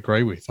said, I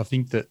agree with. I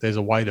think that there's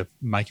a way to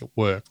make it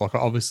work. Like,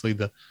 obviously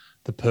the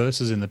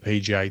purses in the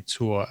PGA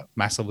Tour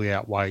massively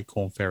outweigh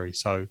Corn Ferry.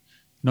 So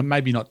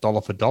maybe not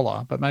dollar for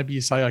dollar, but maybe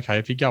you say, okay,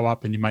 if you go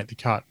up and you make the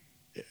cut,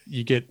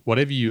 you get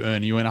whatever you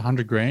earn. You earn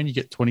 100 grand, you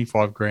get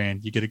 25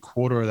 grand. You get a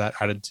quarter of that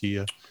added to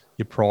your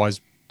prize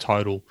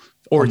total.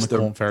 Or it's the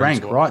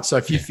rank, right? So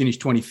if you finish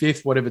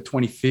 25th, whatever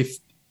 25th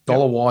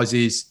dollar-wise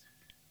is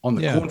on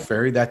the Corn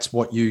Ferry, that's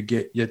what you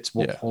get. It's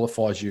what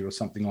qualifies you, or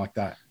something like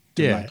that.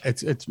 Yeah,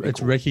 it's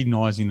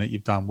recognizing that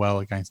you've done well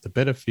against a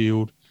better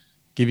field,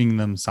 giving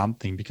them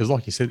something. Because,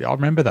 like you said, I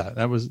remember that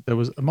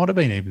it might have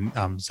been even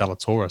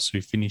Zalatoris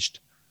who finished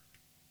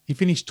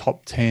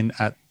top 10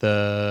 at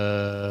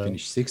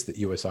finished 6th at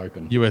US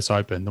Open. US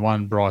Open, the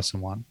one Bryson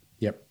won.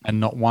 Yep. And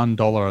not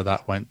 $1 of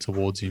that went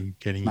towards him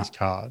getting his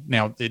card.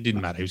 Now, it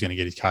didn't matter. He was going to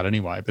get his card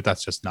anyway, but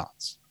that's just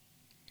nuts.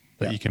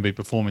 That you can be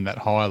performing that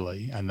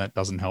highly and that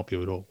doesn't help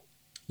you at all.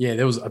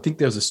 Yeah, I think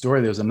there was a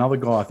story. There was another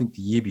guy, I think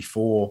the year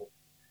before,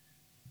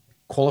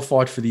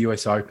 qualified for the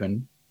US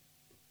Open.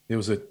 There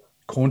was a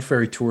Corn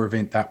Ferry Tour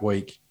event that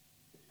week.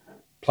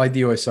 Played the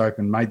US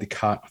Open, made the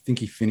cut. I think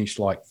he finished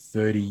like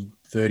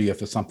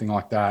 30th or something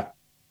like that.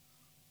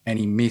 And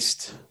he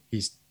missed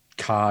his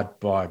card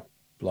by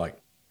like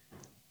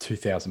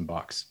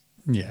 $2,000.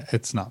 Yeah,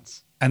 it's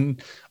nuts.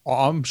 And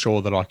I'm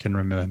sure that I can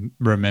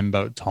remember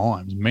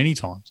many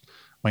times,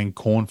 when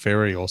Corn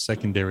Ferry or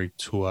secondary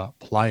tour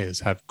players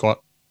have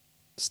got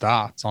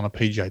starts on a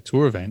PGA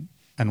Tour event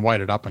and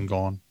waited up and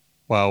gone,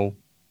 well,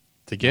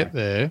 to get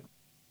there,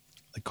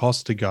 the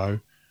cost to go,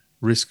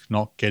 risk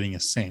not getting a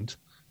cent,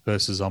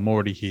 versus I'm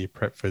already here,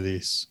 prep for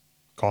this.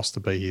 cost to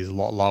be here is a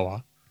lot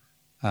lower,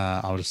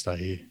 I'll just stay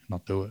here,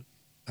 not do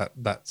it.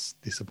 That's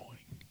disappointing.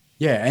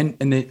 Yeah,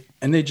 and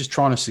they're just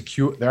trying to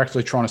secure. They're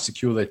actually trying to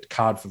secure their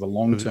card for the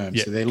long term.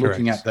 Yeah, so they're correct.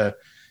 looking at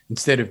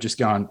instead of just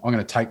going, I'm going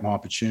to take my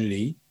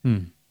opportunity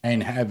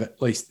and have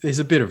at least. There's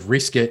a bit of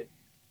risk it,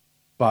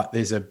 but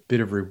there's a bit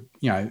of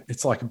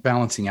it's like a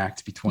balancing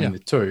act between the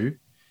two.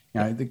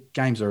 The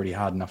game's already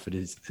hard enough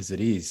as it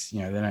is. They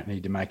don't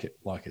need to make it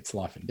like it's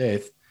life and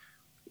death,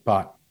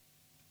 but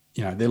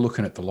they're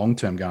looking at the long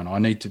term, going, I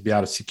need to be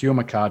able to secure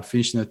my card,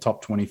 finish in the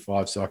top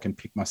 25, so I can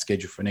pick my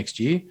schedule for next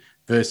year.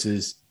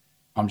 Versus,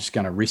 I'm just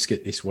going to risk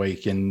it this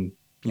week and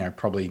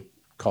probably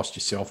cost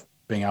yourself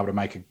being able to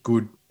make a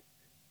good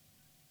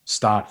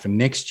start for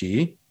next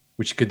year,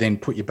 which could then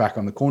put you back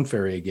on the corn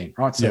ferry again,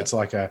 right? So it's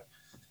like I'd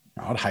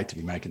hate to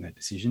be making that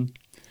decision.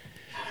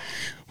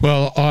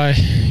 Well,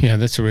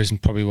 that's the reason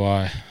probably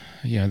why,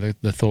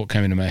 the thought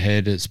came into my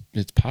head. It's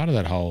part of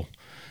that whole,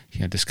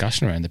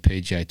 discussion around the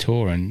PGA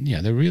Tour, and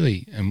they're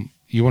really.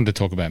 You wanted to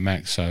talk about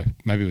Max, so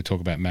maybe we'll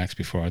talk about Max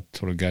before I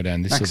sort of go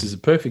down this. Max is a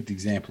perfect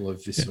example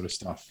of this sort of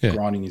stuff,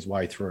 grinding his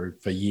way through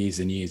for years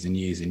and years and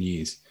years and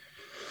years,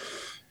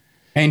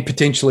 and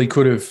potentially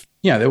could have.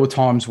 There were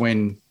times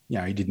when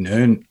he didn't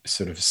earn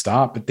sort of a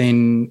start, but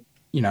then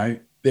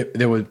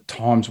there were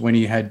times when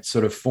he had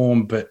sort of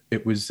form, but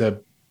it was a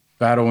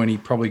battle, and he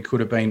probably could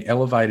have been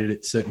elevated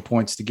at certain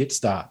points to get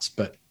starts,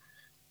 but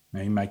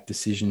you make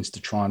decisions to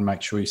try and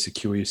make sure you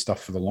secure your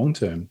stuff for the long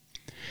term.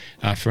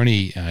 For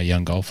any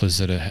young golfers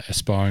that are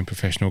aspiring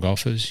professional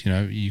golfers,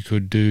 you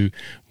could do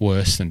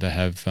worse than to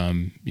have,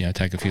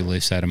 take a few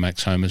leaves out of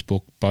Max Homa's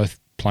book, both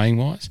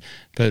playing-wise,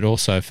 but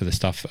also for the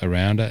stuff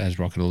around it, as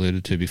Rocket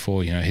alluded to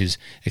before, his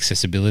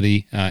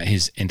accessibility,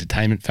 his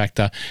entertainment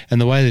factor, and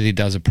the way that he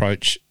does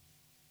approach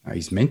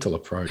his mental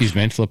approach, his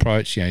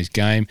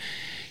game,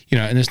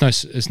 and it's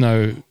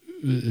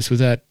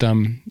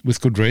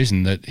with good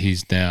reason that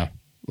he's now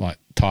like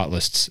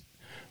Titleist's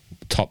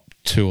top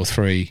 2 or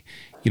 3,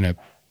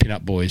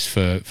 pin-up boys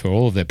for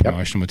all of their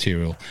promotional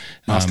material.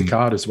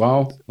 MasterCard as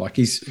well. Like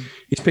he's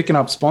picking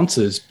up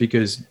sponsors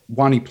because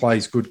one, he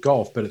plays good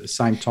golf, but at the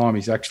same time,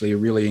 he's actually a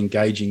really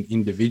engaging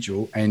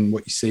individual, and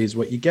what you see is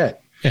what you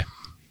get. Yeah.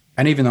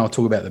 And even though I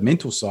talk about the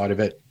mental side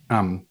of it,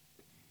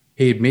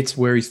 he admits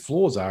where his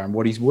flaws are and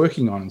what he's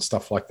working on and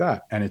stuff like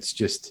that. And it's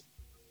just,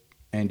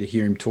 and to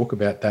hear him talk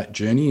about that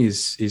journey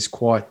is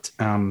quite,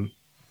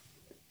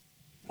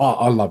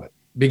 I love it,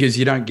 because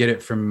you don't get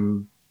it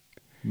from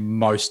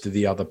most of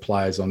the other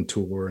players on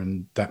tour,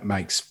 and that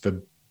makes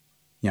for,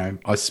 I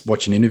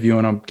watch an interview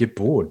and I get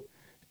bored.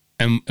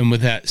 And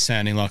without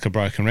sounding like a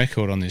broken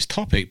record on this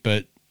topic,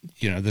 but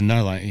the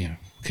no laying,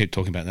 keep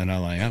talking about the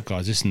no laying up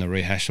guys. This isn't the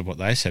rehash of what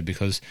they said,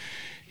 because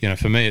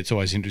for me it's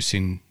always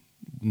interesting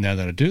now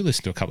that I do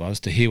listen to a couple of others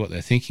to hear what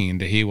they're thinking and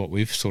to hear what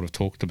we've sort of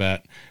talked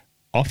about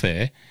off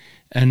air.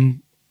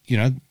 And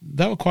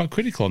they were quite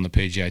critical on the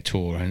PGA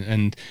Tour,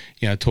 and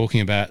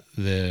talking about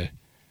the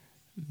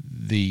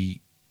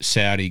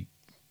Saudi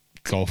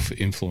golf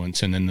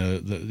influence, and then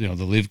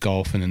the live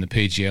golf, and then the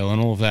PGL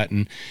and all of that,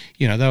 and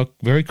they were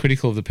very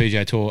critical of the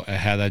PGA Tour,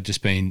 how they'd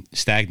just been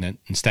stagnant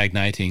and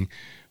stagnating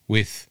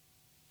with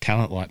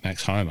talent like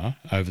Max Homa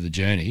over the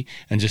journey,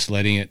 and just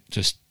letting it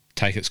just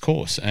take its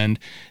course. And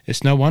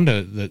it's no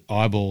wonder that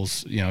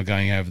eyeballs are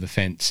going over the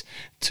fence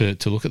to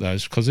look at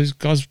those, because these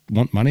guys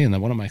want money and they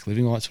want to make a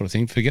living, all that sort of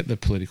thing. Forget the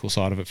political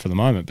side of it for the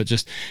moment, but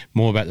just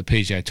more about the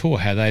PGA Tour,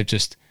 how they've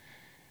just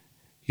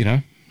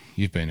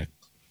you've been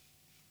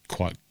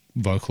quite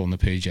vocal on the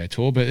PGA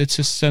Tour, but it's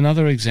just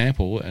another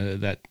example,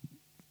 that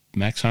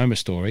Max Homa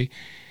story,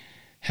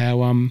 how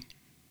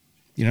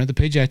the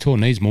PGA Tour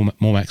needs more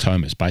Max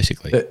Homas,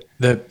 basically.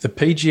 The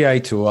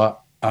PGA Tour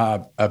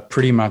are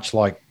pretty much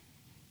like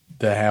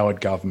the Howard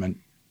government.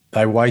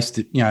 They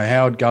wasted,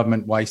 Howard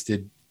government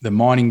wasted the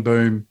mining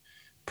boom,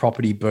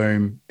 property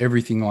boom,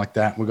 everything like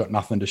that. We've got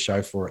nothing to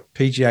show for it.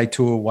 PGA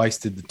Tour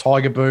wasted the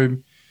Tiger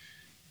boom.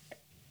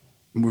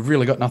 We've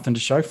really got nothing to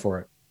show for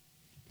it.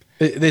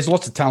 There's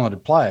lots of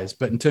talented players,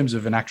 but in terms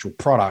of an actual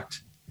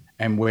product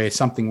and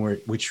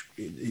which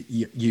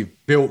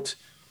you've built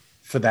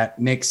for that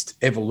next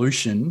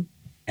evolution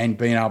and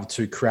being able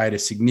to create a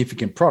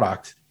significant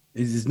product,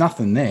 there's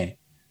nothing there.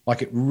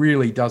 Like, it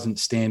really doesn't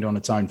stand on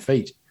its own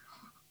feet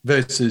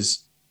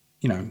versus,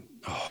 I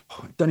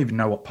don't even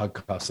know what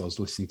podcast I was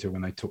listening to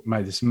when they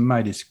made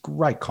this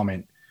great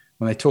comment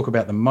when they talk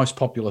about the most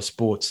popular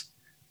sports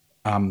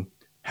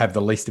have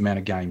the least amount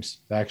of games.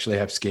 They actually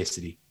have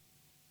scarcity.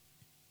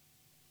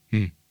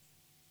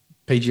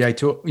 PGA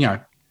Tour,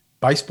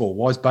 baseball.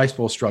 Why is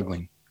baseball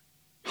struggling?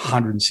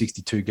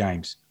 162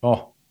 games.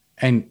 Oh,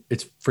 and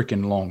it's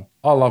freaking long.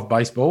 I love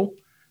baseball,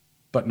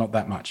 but not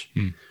that much.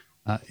 You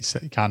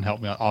can't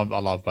help me. I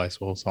love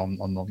baseball, so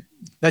I'm not.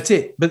 That's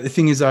it. But the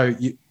thing is, though,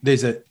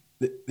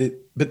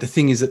 but the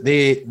thing is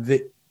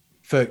that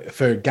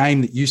for a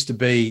game that used to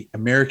be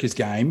America's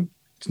game,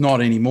 it's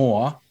not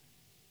anymore,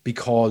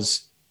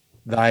 because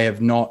they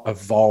have not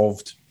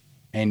evolved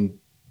and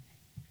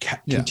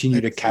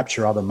continue to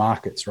capture other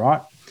markets,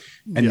 right?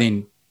 And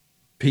then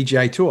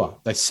PGA Tour.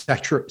 They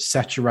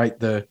saturate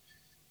the,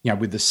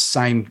 with the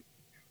same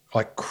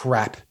like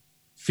crap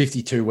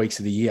 52 weeks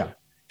of the year.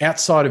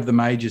 Outside of the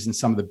majors and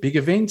some of the big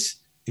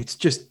events, it's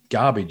just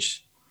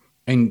garbage.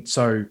 And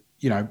so,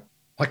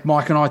 like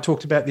Mike and I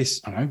talked about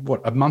this, I don't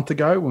know, a month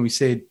ago when we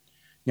said,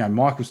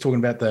 Mike was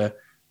talking about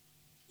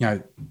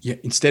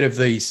instead of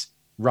these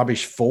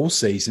rubbish fall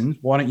seasons,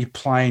 why don't you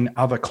play in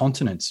other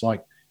continents,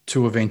 like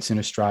 2 events in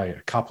Australia,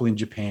 a couple in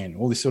Japan,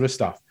 all this sort of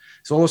stuff.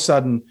 So all of a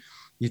sudden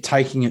you're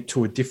taking it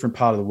to a different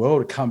part of the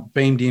world. It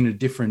beamed in a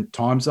different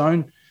time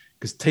zone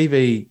because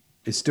TV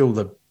is still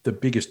the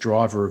biggest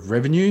driver of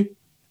revenue.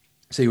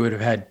 So you would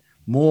have had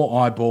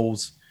more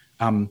eyeballs,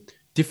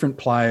 different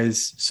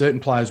players. Certain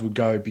players would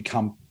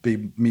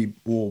be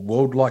more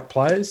world-like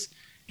players,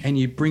 and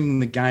you bring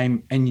the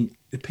game, and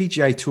the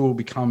PGA Tour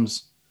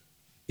becomes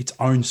its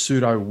own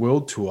pseudo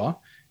world tour,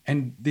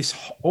 and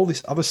all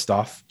this other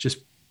stuff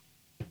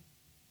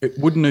it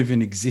wouldn't have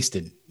even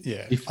existed.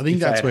 Yeah, I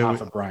think that's where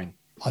half a brain.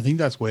 I think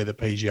that's where the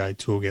PGA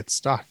Tour gets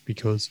stuck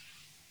because,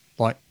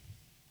 like,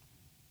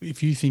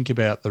 if you think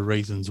about the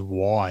reasons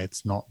why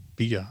it's not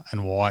bigger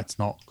and why it's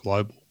not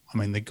global, I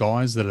mean, the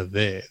guys that are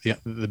there,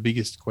 the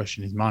biggest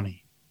question is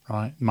money,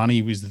 right? Money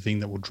is the thing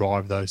that will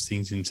drive those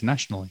things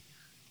internationally.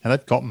 Now,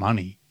 they've got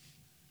money,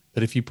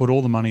 but if you put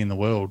all the money in the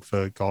world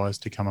for guys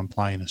to come and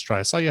play in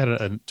Australia, say you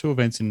had 2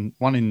 events,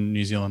 one in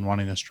New Zealand, one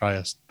in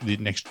Australia the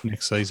next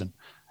season,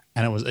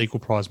 and it was equal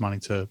prize money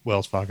to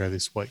Wells Fargo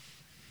this week,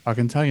 I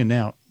can tell you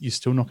now, you're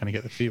still not going to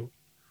get the field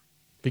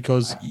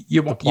because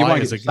you might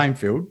get the same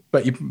field,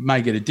 but you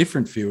may get a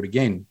different field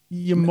again.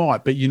 You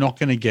might, but you're not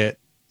going to get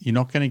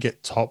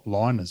top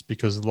liners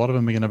because a lot of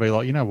them are going to be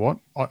like, you know what,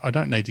 I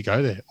don't need to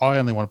go there. I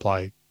only want to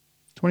play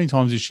 20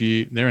 times this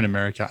year. They're in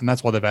America, and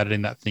that's why they've added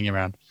in that thing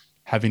around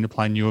having to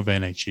play a new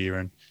event each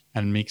year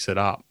and mix it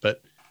up.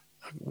 But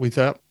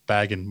without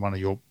bagging one of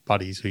your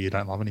buddies who you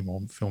don't love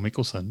anymore, Phil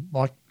Mickelson,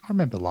 like I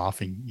remember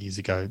laughing years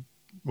ago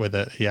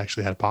whether he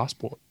actually had a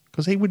passport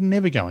because he would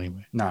never go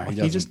anywhere. No,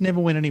 he just never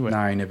went anywhere.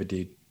 No, he never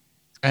did.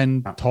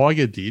 And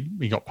Tiger did.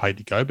 He got paid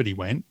to go, but he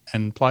went.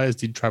 And players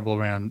did travel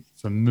around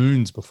for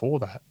moons before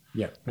that.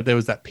 Yeah. But there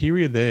was that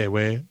period there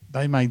where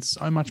they made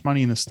so much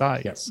money in the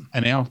States. Yep.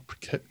 And our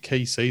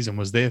key season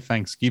was their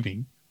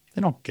Thanksgiving.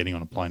 They're not getting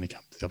on a plane to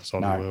come to the other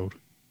side of the world.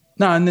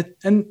 No,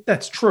 and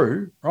that's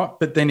true, right?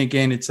 But then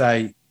again,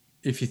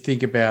 if you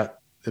think about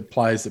the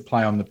players that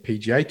play on the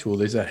PGA Tour,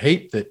 there's a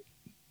heap that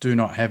do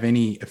not have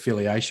any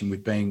affiliation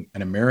with being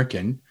an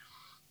American.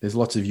 There's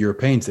lots of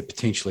Europeans that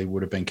potentially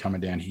would have been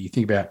coming down here. You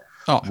think about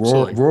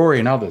Rory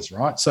and others,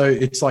 right? So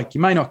it's like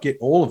you may not get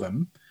all of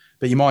them,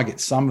 but you might get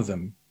some of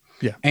them.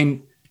 Yeah.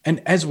 And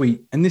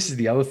this is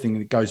the other thing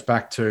that goes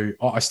back to,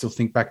 I still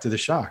think back to the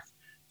Shark.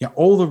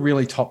 All the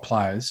really top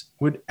players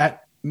would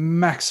at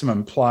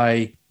maximum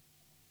play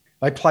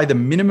the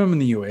minimum in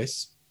the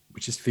US,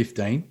 which is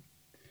 15,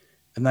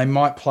 and they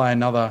might play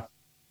another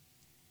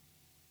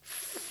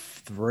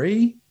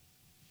 3,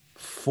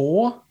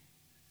 4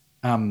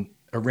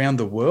 around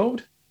the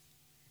world.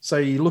 So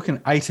you're looking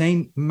at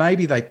 18,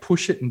 maybe they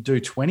push it and do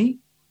 20.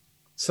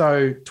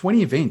 So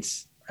 20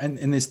 events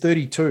and there's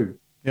 32.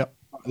 Yep.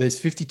 There's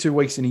 52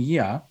 weeks in a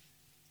year.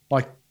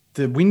 Like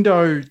the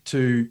window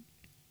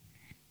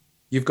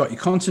you've got your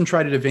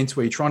concentrated events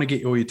where you're trying to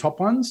get all your top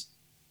ones.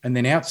 And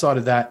then outside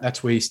of that,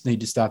 that's where you need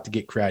to start to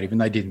get creative.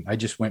 And they didn't. They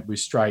just went with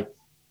straight,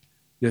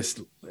 No,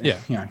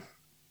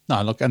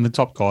 look, and the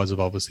top guys have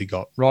obviously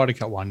got Ryder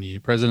Cup 1 year,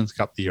 President's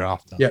Cup the year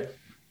after. Yeah.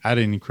 Add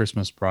in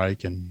Christmas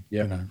break and,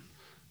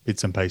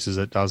 bits and pieces.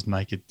 It does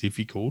make it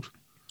difficult.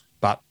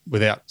 But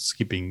without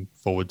skipping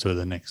forward to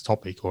the next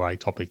topic or a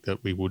topic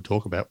that we would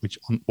talk about, which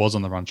was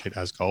on the run sheet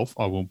as golf,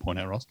 I will point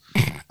out, Ross.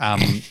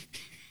 That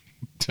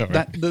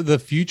the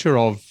future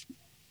of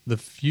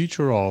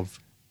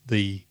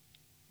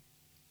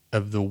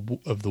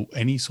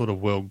any sort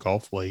of world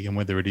golf league, and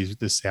whether it is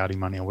the Saudi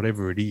money or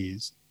whatever it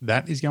is,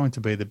 that is going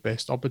to be the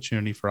best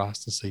opportunity for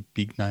us to see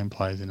big name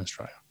players in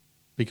Australia,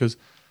 because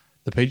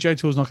the PGA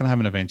Tour is not going to have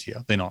an event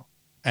here. They're not.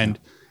 And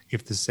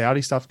if the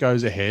Saudi stuff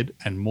goes ahead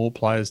and more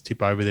players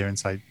tip over there in,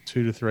 say,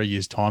 2 to 3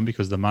 years' time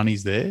because the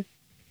money's there,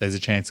 there's a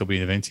chance there'll be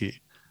an event here.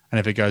 And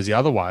if it goes the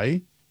other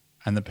way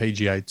and the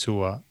PGA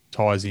Tour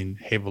ties in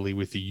heavily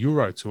with the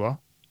Euro Tour,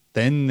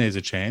 then there's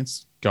a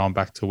chance, going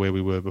back to where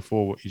we were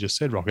before, what you just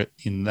said, Rocket,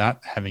 in that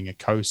having a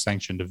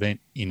co-sanctioned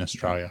event in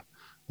Australia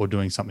or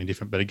doing something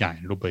different. But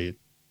again, it'll be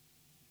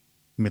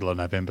middle of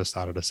November,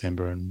 start of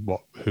December, and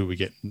who we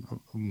get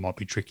might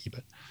be tricky.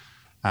 But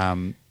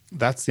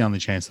that's the only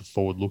chance of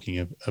forward-looking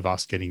of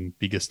us getting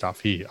bigger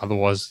stuff here.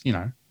 Otherwise,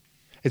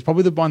 it's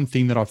probably the one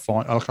thing that I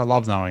find, like I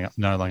love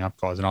knowing up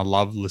guys, and I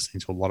love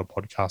listening to a lot of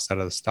podcasts out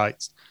of the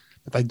States,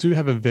 but they do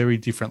have a very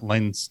different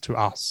lens to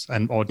us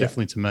or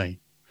definitely to me,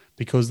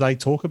 because they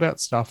talk about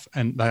stuff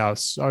and they are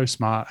so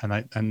smart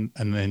and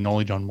their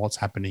knowledge on what's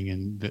happening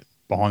and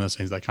behind the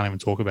scenes they can't even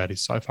talk about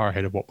is so far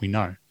ahead of what we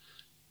know.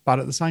 But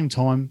at the same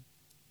time,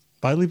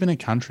 they live in a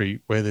country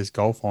where there's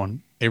golf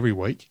on every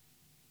week,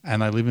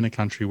 and they live in a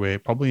country where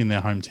probably in their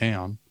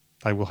hometown,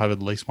 they will have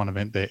at least one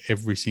event there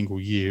every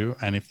single year.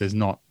 And if there's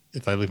not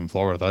if they live in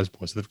Florida, those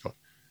boys, they've got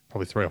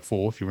probably 3 or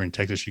 4. If you were in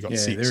Texas, you got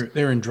 6.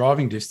 They're in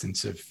driving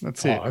distance of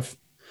That's 5.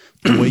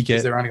 We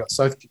Because they've only got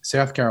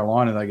South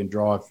Carolina they can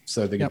drive,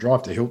 so they can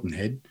drive to Hilton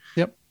Head.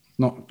 Yep.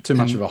 Not too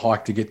much of a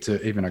hike to get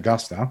to even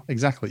Augusta.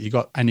 Exactly. You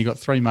got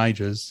 3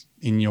 majors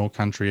in your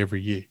country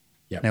every year.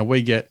 Yep. Now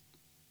we get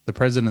the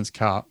President's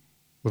Cup.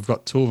 We've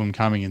got 2 of them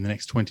coming in the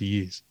next 20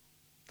 years.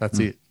 That's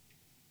it.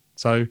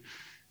 So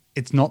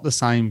it's not the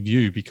same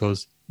view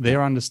because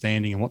their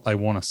understanding and what they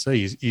want to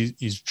see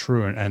is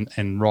true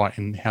and right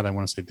in how they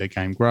want to see their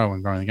game grow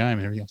and growing the game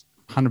and everything else.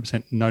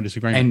 100% no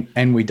disagreement.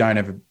 And we don't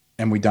have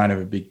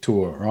a big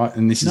tour, right?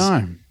 And this is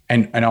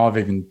and I've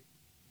even,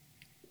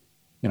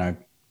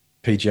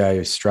 PGA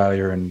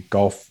Australia and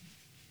Golf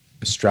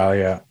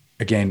Australia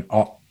again.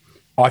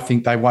 I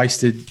think they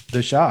wasted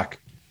the shark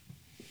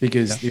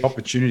because the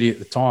opportunity at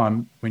the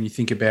time, when you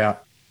think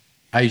about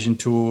Asian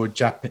tour,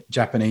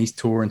 Japanese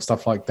tour, and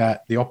stuff like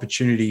that, the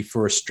opportunity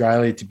for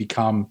Australia to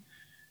become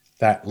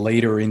that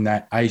leader in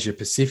that Asia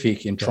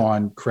Pacific and try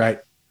and create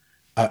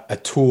a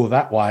tour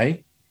that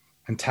way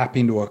and tap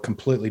into a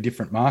completely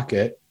different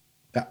market.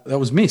 That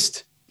was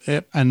missed.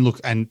 Yep.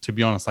 And to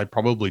be honest, they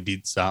probably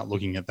did start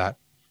looking at that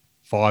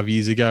 5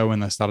 years ago when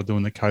they started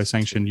doing the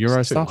co-sanctioned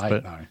Euro stuff.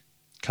 But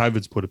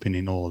COVID's put a pin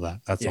in all of that.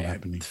 That's not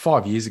happening.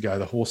 5 years ago,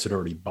 the horse had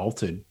already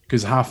bolted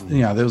because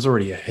there was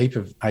already a heap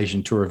of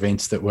Asian tour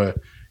events that were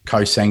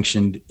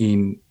co-sanctioned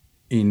in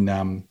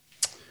Asia,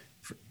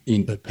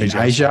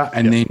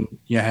 and then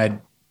you had,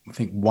 I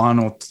think,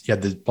 you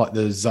had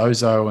the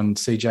Zozo and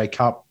CJ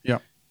Cup in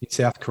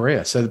South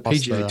Korea. So the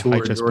PGA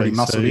Tour had already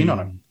muscled in on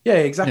them. Yeah,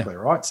 exactly,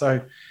 right.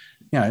 So,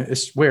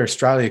 it's where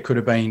Australia could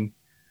have been,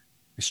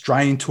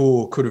 Australian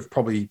Tour could have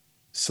probably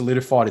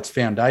solidified its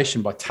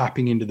foundation by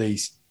tapping into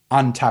these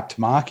untapped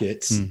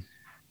markets.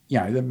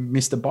 They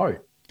missed the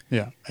boat.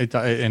 Yeah,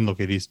 and look,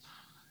 it is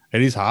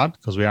hard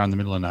because we are in the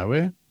middle of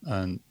nowhere,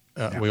 and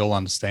we all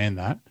understand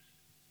that.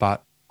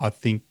 But I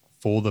think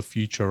for the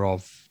future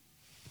of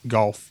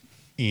golf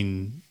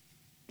in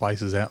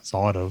places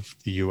outside of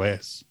the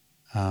US,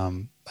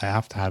 they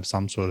have to have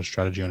some sort of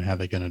strategy on how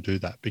they're going to do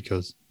that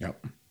because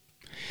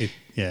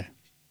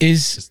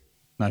is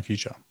no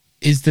future.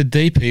 Is the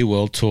DP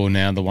World Tour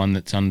now the one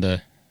that's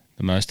under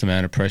the most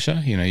amount of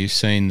pressure? You've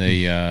seen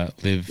the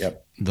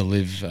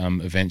live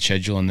event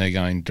schedule, and they're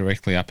going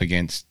directly up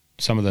against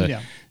some of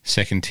the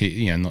second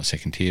tier, not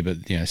second tier, but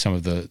some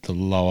of the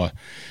lower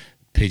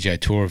PGA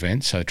Tour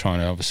events. So trying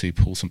to obviously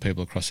pull some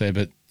people across there,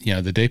 but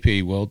the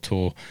DP World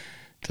Tour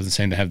doesn't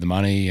seem to have the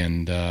money.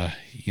 And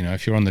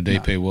if you're on the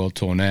DP World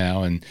Tour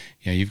now, and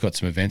you've got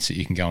some events that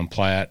you can go and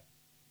play at.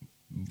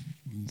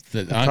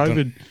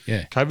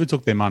 COVID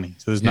took their money,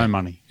 so there's no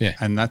money. Yeah,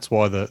 and that's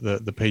why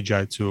the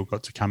PGA Tour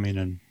got to come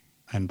in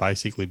and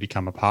basically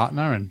become a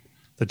partner. And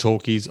the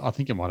talkies, I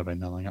think it might have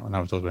been I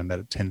know I've talked about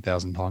it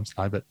 10,000 times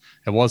today, but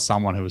it was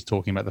someone who was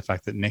talking about the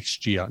fact that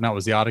next year, it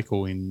was the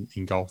article in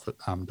Golf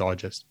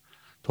Digest,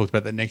 talked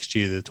about that next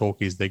year the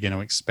talkies, they're going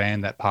to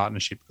expand that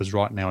partnership because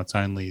right now it's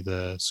only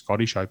the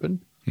Scottish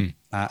Open and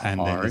then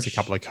there's a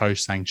couple of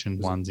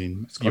co-sanctioned ones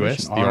in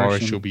US. The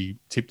Irish will be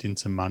tipped in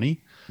some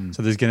money.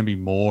 So there's going to be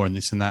more and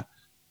this and that.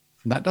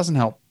 And that doesn't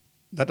help.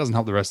 That doesn't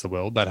help the rest of the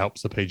world. That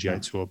helps the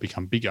PGA Tour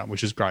become bigger,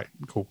 which is great.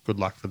 Cool. Good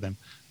luck for them.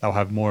 They'll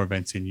have more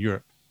events in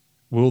Europe.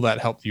 Will that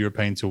help the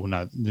European Tour?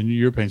 No, the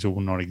European Tour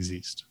will not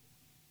exist.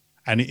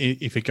 And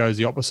if it goes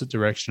the opposite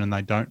direction and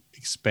they don't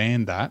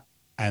expand that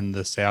and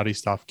the Saudi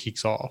stuff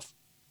kicks off,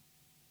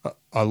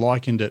 I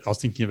likened it. I was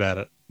thinking about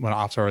it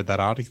after I read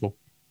that article.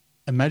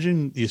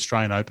 Imagine the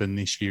Australian Open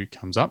this year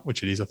comes up,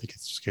 which it is. I think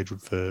it's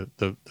scheduled for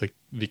the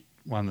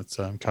one that's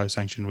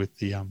co-sanctioned with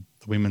the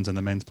women's and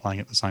the men's playing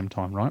at the same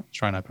time, right?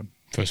 Australian Open.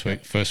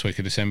 First week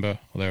of December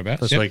or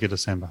thereabouts. First week of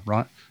December,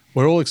 right?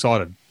 We're all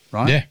excited,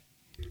 right? Yeah.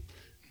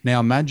 Now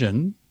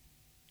imagine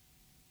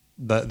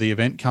that the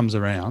event comes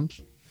around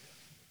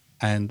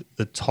and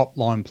the top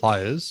line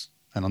players,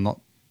 and I'm not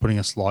putting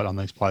a slight on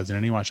these players in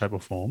any way, shape or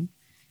form,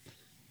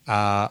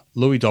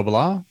 Louis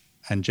Dobbelaar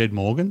and Jed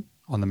Morgan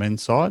on the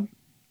men's side,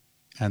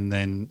 and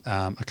then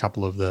a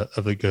couple of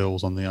the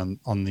girls on the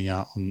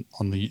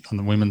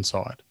women's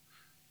side.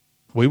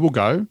 We will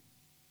go.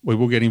 We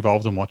will get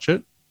involved and watch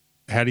it.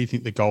 How do you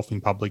think the golfing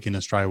public in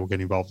Australia will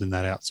get involved in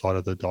that outside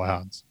of the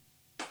diehards?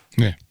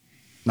 Yeah,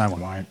 no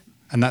one won't.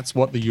 And that's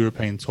what the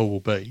European Tour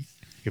will be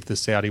if the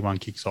Saudi one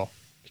kicks off,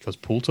 because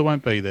Poulter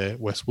won't be there,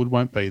 Westwood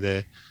won't be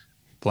there,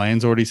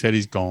 Bland's already said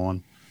he's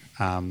gone.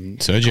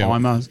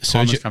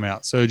 Timer's come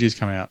out, Sergio's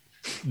come out.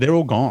 They're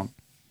all gone.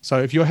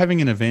 So if you're having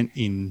an event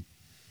in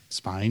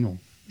Spain or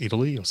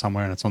Italy or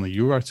somewhere and it's on the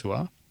Euro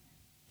Tour,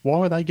 why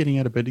are they getting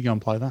out of bed to go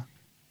and play that?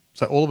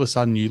 So all of a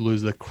sudden you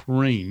lose the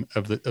cream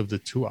of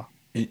the tour.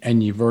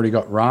 And you've already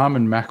got Rahm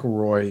and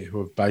McIlroy who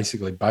have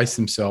basically based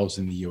themselves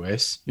in the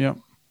US. Yeah.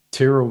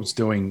 Tyrrell's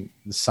doing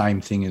the same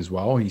thing as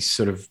well. He's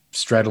sort of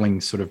straddling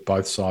sort of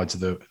both sides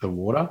of the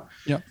water.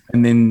 Yeah.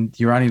 And then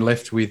you're only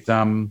left with who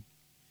are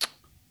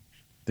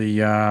the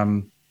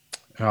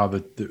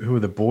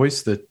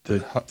boys?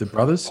 The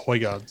brothers?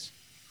 Højgaards.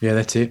 Yeah,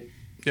 that's it.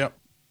 Yep.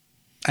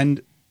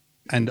 And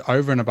And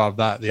over and above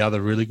that, the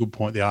other really good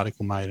point the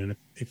article made, and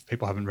if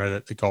people haven't read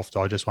it, the Golf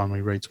Digest one, we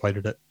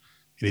retweeted it.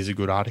 It is a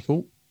good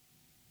article.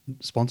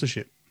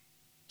 Sponsorship.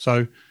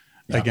 So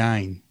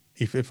again,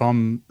 if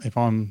I'm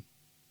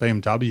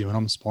BMW and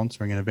I'm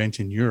sponsoring an event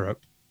in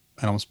Europe,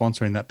 and I'm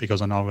sponsoring that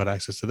because I know I've got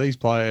access to these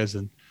players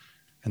and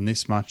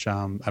this much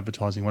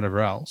advertising, whatever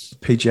else.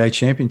 PGA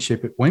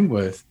Championship at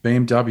Wentworth,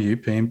 BMW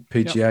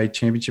PGA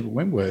Championship at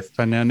Wentworth.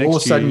 So now next all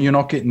of a sudden year, you're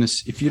not getting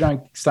this. If you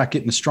don't start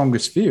getting the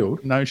strongest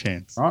field, no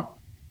chance. Right?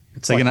 Are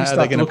they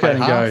going to pay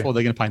half or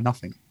they're going to pay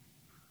nothing?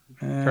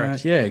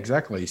 Correct. Yeah,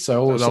 exactly.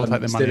 So all of a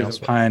sudden, instead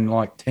of paying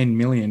like 10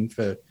 million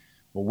for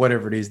or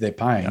whatever it is they're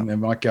paying, they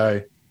might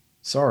go,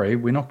 sorry,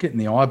 we're not getting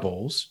the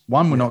eyeballs.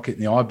 One, we're not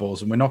getting the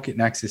eyeballs, and we're not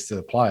getting access to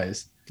the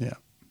players. Yeah.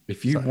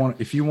 If you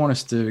want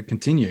us to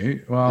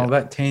continue, well,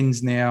 that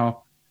 10's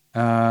now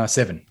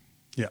 7.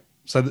 Yeah.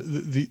 So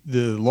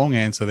the long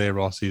answer there,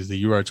 Ross, is the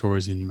Euro Tour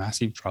is in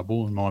massive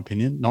trouble, in my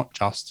opinion, not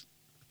just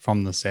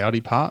from the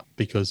Saudi part,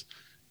 because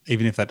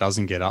even if that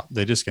doesn't get up,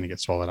 they're just going to get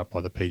swallowed up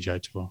by the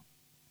PGA Tour.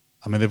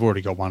 I mean, they've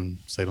already got 1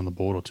 seat on the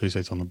board or 2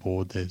 seats on the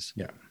board.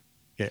 Yeah.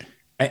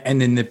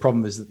 And then the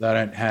problem is that they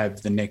don't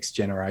have the next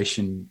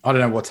generation. I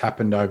don't know what's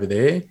happened over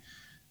there,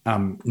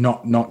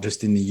 not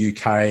just in the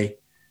UK,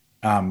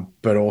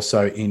 but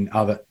also in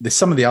there's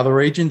some of the other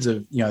regions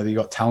of, they've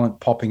got talent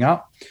popping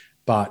up,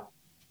 but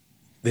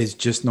there's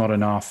just not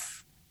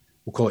enough,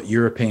 we'll call it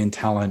European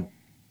talent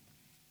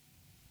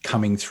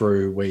coming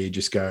through where you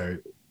just go,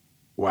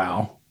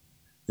 wow,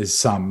 there's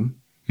some,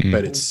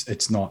 but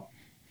it's not.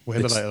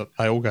 Where do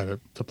they all go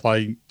to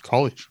play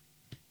college?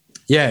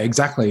 Yeah,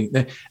 exactly.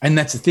 And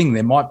that's the thing.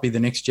 There might be the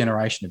next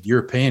generation of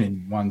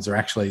European ones are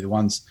actually the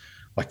ones,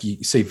 like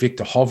you see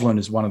Victor Hovland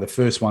is one of the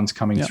first ones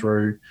coming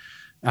through.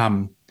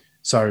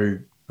 So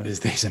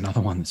there's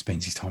another one that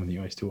spends his time in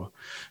the US Tour.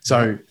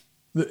 So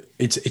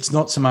it's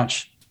not so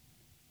much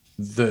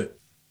the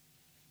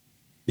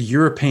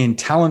European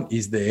talent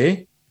is there.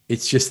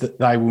 It's just that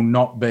they will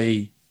not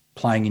be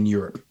playing in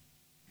Europe.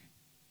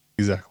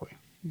 Exactly.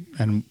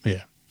 And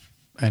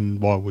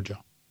why would you?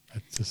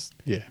 It's just,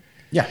 Yeah.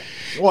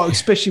 Well,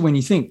 especially when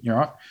you think, you're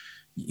right,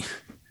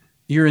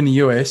 you're in the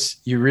US,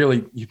 you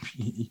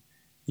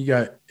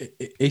go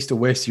east or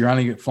west, you're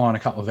only flying a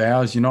couple of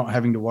hours. You're not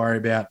having to worry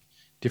about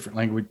different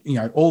language,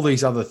 all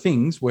these other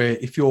things where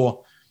if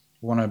you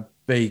want to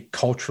be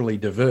culturally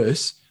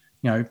diverse,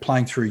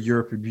 playing through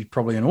Europe would be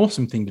probably an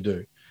awesome thing to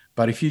do.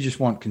 But if you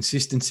just want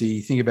consistency,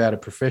 think about a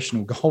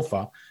professional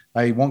golfer,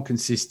 they want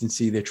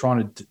consistency. They're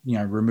trying to,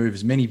 remove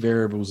as many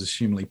variables as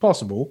humanly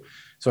possible.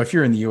 So if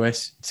you're in the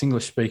US, it's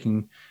English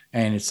speaking,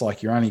 and it's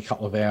like you're only a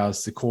couple of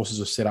hours, the courses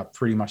are set up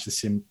pretty much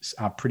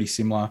pretty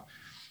similar.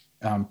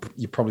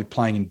 You're probably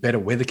playing in better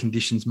weather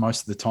conditions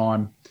most of the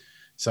time.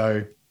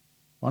 So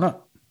why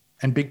not?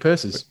 And big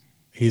purses.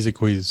 Here's a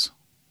quiz.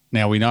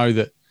 Now we know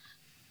that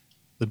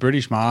the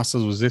British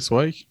Masters was this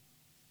week.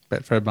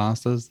 Betfred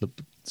Masters, the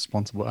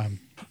sponsored by,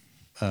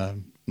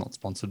 not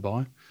sponsored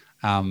by,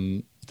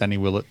 Danny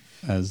Willett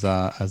as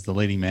the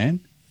leading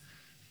man.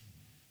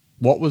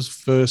 What was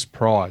first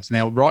prize?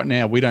 Now, right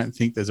now, we don't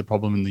think there's a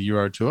problem in the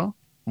Euro Tour.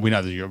 We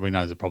know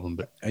there's a problem,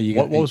 but do you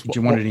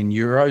want it in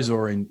euros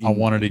or in I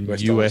want it in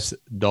US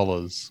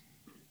dollars.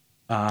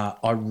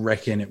 I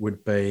reckon it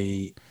would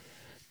be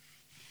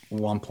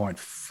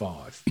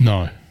 1.5.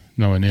 No,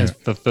 nowhere near. As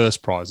the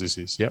first prize, this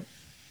is. Yep.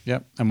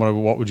 And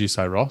what would you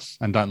say, Ross?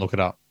 And don't look it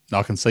up.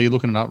 I can see you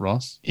looking it up,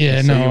 Ross.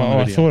 Yeah,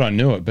 I thought I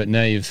knew it, but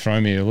now you've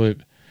thrown me a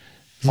loop.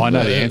 I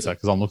know the answer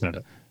because I'm looking at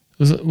it.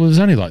 It was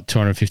only like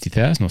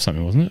 250,000 or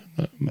something, wasn't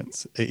it?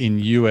 It's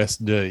in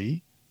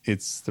USD.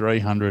 It's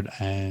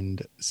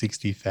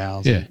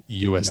 360,000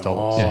 US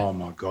dollars. Oh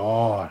my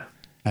god!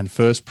 And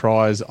first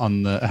prize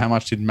on how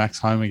much did Max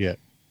Homa get?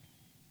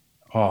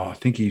 Oh, I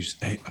think he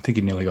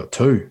nearly got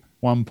 2.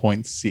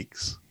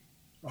 1.6.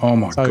 Oh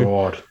my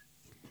god!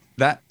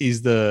 That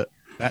is the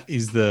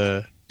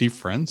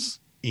difference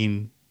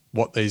in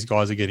what these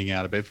guys are getting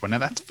out of it. Now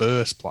that's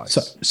first place.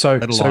 So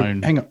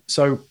hang on.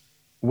 So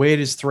where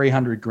does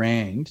 300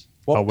 grand?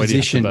 What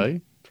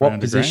position? What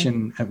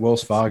position at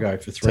Wells Fargo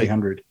for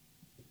 300?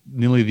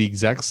 Nearly the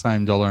exact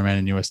same dollar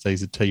amount in USD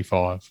as a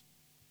T5.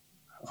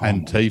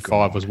 And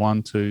T5 was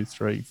 1, 2,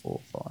 3, 4,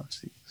 5,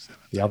 6,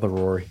 7. The other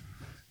Rory,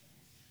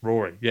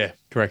 yeah,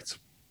 correct.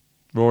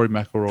 Rory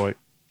McIlroy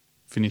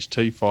finished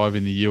T5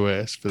 in the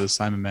US for the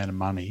same amount of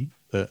money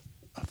that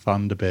a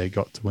Thunder Bear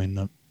got to win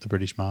the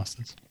British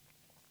Masters.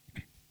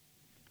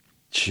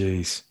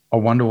 Jeez. I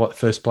wonder what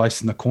first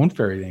place in the Corn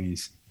Ferry then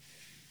is.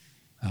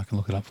 I can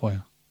look it up for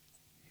you.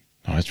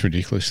 Oh, it's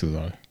ridiculous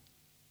though.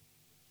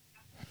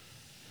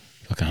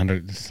 Like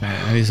 100, isn't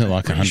it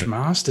like British 100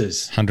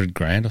 Masters, 100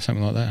 grand or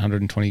something like that,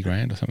 120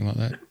 grand or something like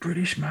that.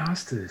 British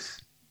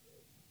Masters.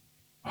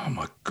 Oh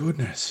my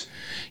goodness.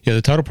 Yeah,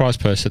 the total prize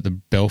purse at the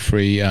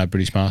Belfry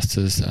British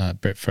Masters,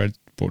 Betfred,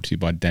 brought to you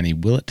by Danny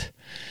Willett,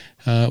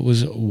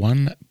 was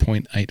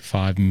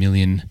 1.85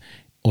 million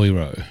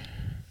euro.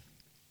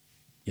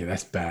 Yeah,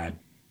 that's bad.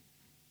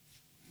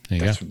 There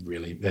you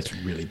That's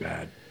really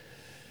bad.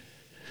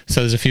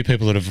 So there's a few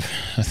people that have,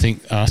 I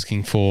think,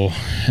 asking for,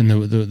 and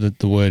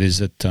the word is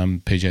that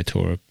PGA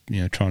Tour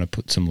are trying to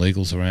put some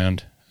legals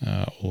around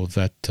all of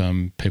that.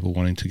 People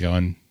wanting to go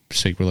and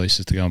seek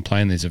releases to go and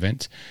play in these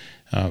events.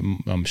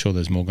 I'm sure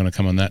there's more going to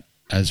come on that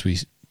as we,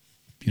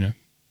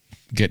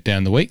 get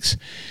down the weeks.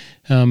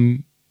 But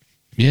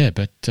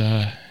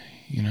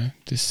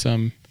this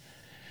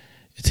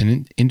it's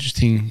an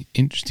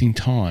interesting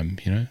time.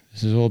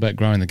 This is all about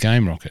growing the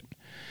game, Rocket.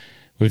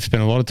 We've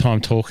spent a lot of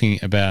time talking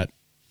about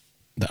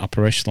the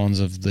upper echelons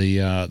of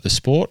the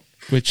sport,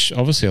 which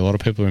obviously a lot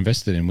of people are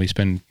invested in. We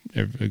spend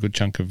a good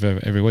chunk of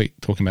every week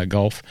talking about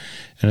golf,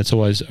 and it's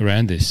always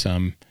around this.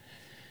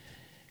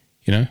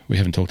 We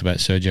haven't talked about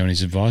Sergio and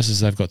his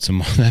advisors. They've got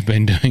some they've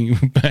been doing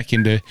back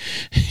into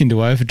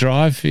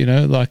overdrive.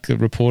 Like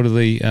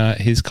reportedly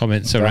his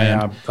comments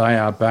around. They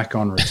are back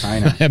on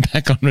retainer. They're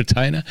back on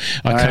retainer.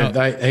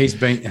 They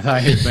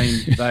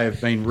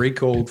have been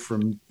recalled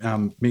from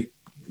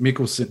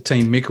Mickelson,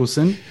 Team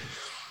Mickelson.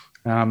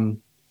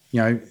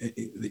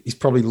 He's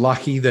probably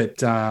lucky that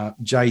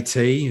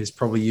JT is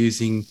probably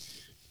using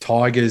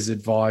Tiger's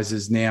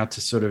advisors now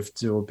to sort of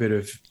do a bit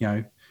of,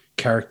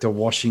 character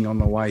washing on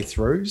the way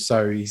through.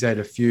 So he's had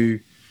a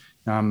few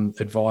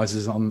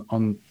advisors on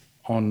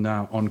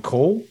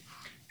call,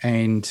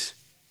 and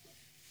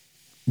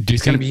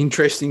it's going to be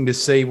interesting to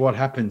see what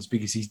happens,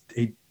 because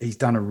he's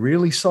done a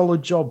really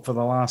solid job for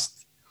the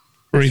last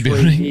 3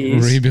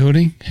 years.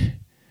 Rebuilding.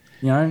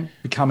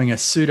 Becoming a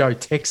pseudo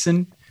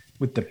Texan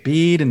with the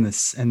beard and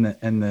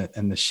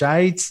the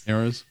shades.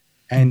 Errors.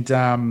 And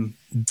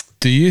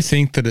do you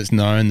think that it's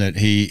known that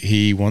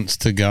he wants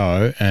to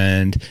go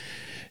and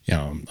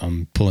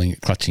I'm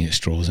clutching at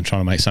straws and trying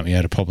to make something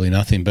out of probably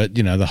nothing, but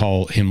the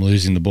whole him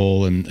losing the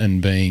ball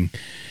and being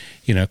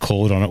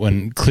called on it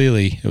when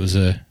clearly it was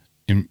a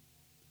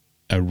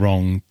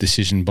wrong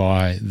decision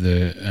by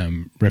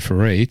the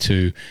referee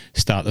to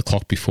start the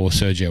clock before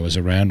Sergio was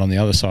around on the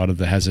other side of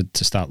the hazard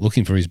to start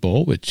looking for his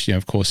ball, which,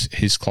 of course,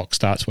 his clock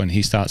starts when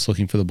he starts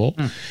looking for the ball.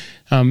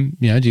 Do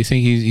you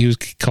think he was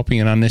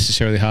copying an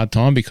unnecessarily hard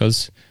time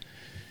because,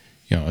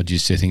 or do you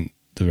still think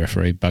the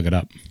referee buggered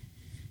up?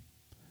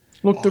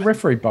 Look, the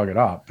referee buggered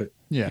up, but,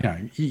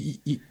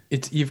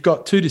 you've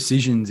got two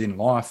decisions in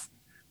life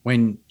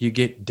when you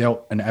get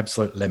dealt an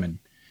absolute lemon.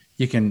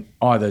 You can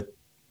either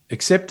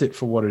accept it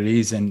for what it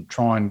is and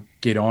try and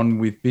get on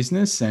with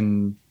business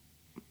and,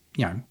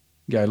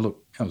 go,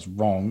 look, that was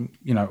wrong,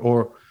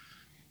 or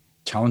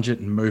challenge it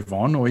and move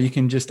on, or you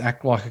can just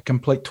act like a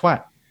complete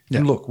twat. Yeah.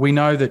 And look, we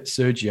know that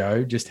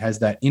Sergio just has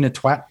that inner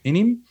twat in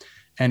him,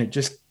 and it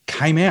just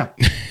came out.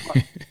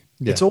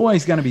 It's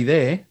always going to be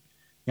there.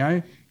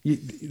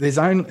 There's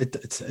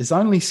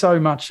only so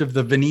much of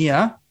the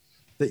veneer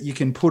that you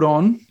can put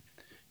on,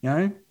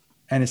 and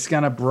it's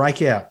going to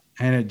break out,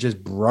 and it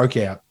just broke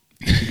out.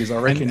 Because I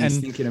reckon he's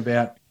thinking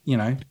about,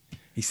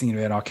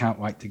 I can't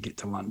wait to get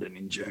to London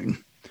in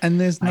June.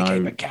 And there's no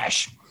keep it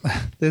cash.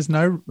 There's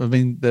no,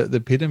 the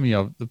epitome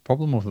of the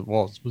problem of it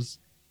was,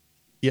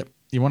 you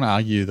want to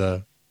argue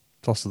the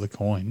toss of the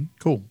coin.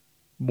 Cool.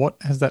 What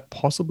has that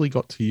possibly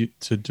got to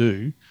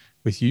do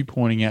with you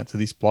pointing out to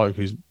this bloke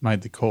who's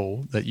made the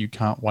call that you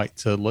can't wait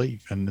to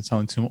leave? And it's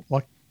only too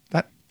like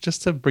that.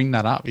 Just to bring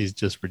that up is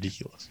just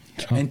ridiculous.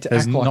 And to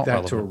act like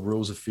that to a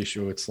rules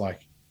official, it's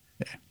like,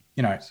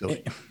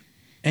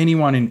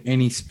 anyone in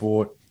any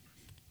sport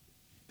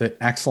that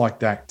acts like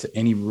that to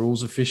any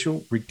rules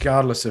official,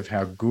 regardless of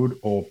how good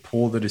or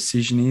poor the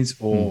decision is,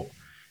 or,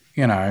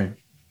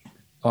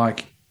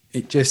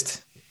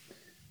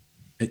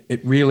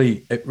 it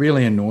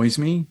really annoys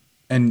me.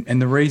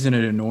 And the reason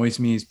it annoys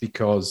me is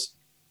because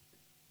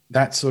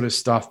that sort of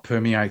stuff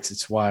permeates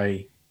its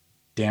way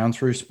down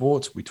through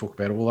sports. We talk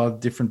about all other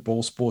different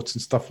ball sports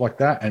and stuff like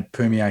that, and it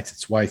permeates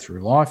its way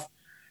through life.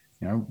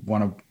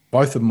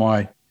 Both of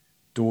my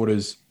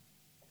daughters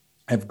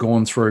have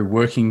gone through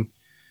working.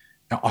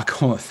 I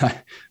call it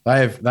that. They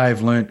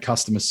have learned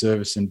customer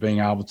service and being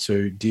able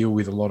to deal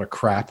with a lot of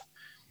crap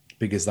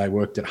because they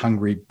worked at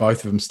Hungry.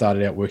 Both of them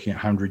started out working at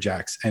Hungry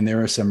Jack's, and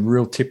there are some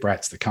real tip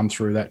rats that come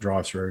through that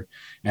drive-through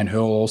and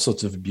hurl all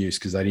sorts of abuse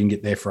because they didn't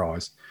get their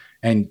fries.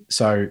 And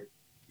so,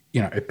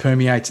 it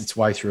permeates its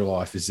way through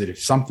life. Is that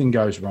if something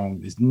goes wrong,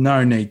 there's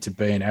no need to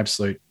be an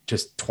absolute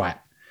just twat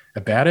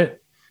about it.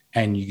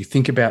 And you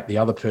think about the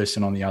other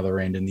person on the other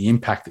end and the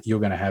impact that you're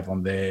going to have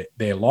on their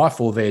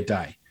life or their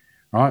day,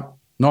 right?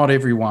 Not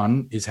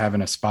everyone is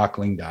having a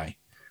sparkling day.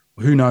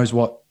 Who knows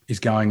what is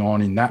going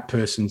on in that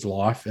person's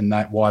life and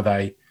that why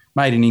they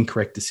made an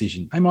incorrect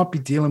decision. They might be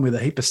dealing with a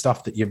heap of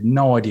stuff that you have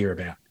no idea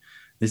about.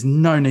 There's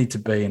no need to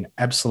be an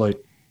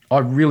absolute. I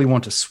really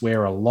want to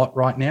swear a lot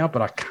right now,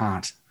 but I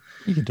can't.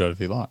 You can do it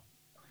if you like.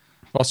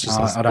 I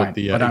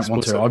don't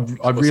want to.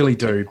 I really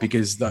do,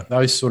 because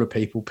those sort of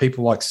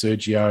people like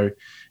Sergio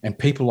and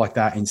people like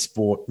that in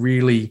sport,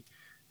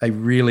 they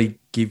really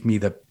give me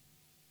the.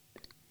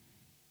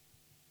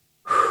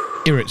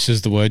 Irrits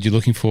is the word you're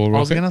looking for, Rocket. I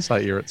was going to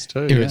say irrits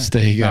too. Irrits,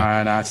 there you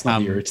go. No, it's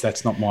not irrits.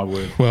 That's not my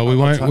word. Well, we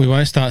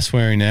won't start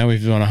swearing now.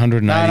 We've done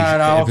 180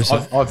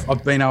 episodes.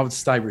 I've been able to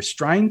stay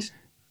restrained.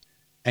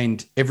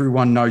 and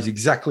everyone knows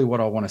exactly what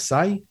I want to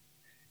say.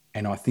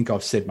 And I think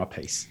I've said my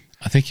piece.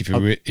 I think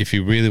if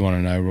you really want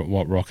to know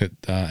what Rocket,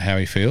 how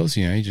he feels,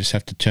 you just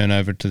have to turn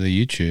over to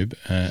the YouTube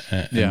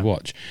and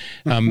watch.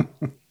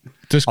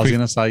 Just I was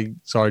going to say,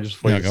 sorry, just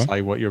before you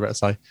say what you're about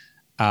to say.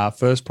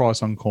 First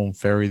price on Corn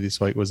Ferry this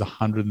week was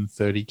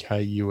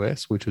 $130K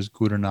US, which was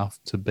good enough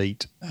to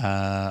beat.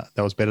 That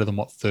was better than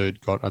what third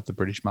got at the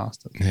British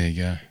Masters. There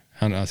you go.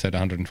 I said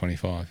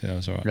 125. That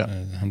was all right. Yep.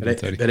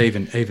 130. But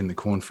even the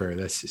Corn Ferry,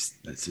 that's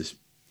just.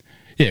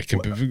 Yeah.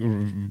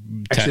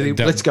 Actually,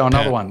 let's go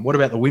another one. What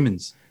about the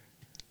women's?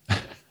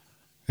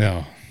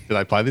 Oh, did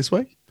they play this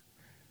week?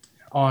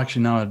 Oh,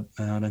 actually, no.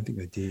 I don't think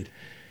they did.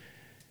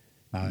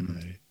 No.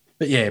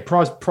 But yeah,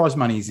 prize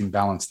money is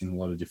imbalanced in a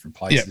lot of different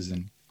places,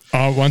 and.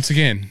 Once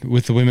again,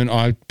 with the women,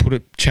 I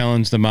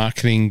challenge the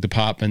marketing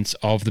departments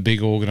of the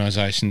big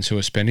organisations who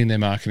are spending their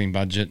marketing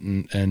budget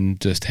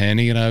and just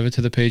handing it over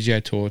to the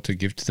PGA Tour to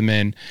give to the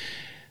men.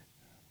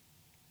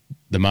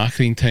 The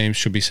marketing team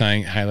should be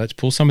saying, hey, let's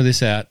pull some of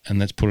this out and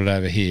let's put it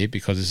over here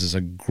because this is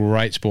a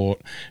great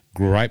sport,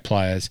 great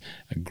players,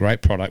 a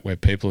great product where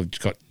people have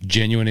got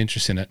genuine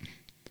interest in it.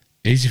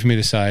 Easy for me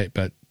to say,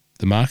 but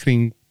the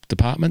marketing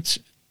departments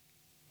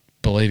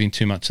believing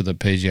too much of the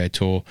PGA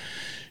Tour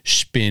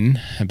spin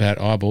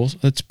about eyeballs.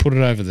 Let's put it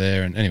over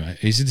there. And anyway,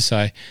 easy to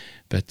say,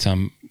 but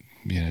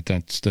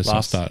let's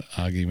not start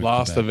arguing.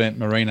 Last event,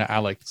 Marina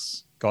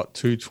Alex got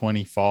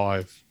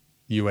 225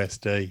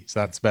 USD. So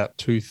that's about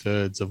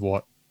 2/3 of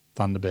what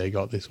Thunder Bear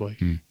got this week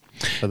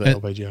for the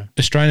LPGA.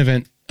 Australian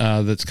event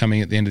that's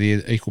coming at the end of the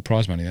year, equal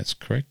prize money. That's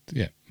correct.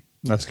 Yeah,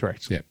 that's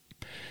correct.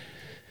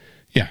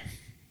 Yeah.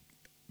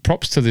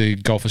 Props to the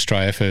Golf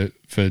Australia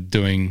for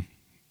doing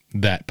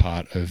that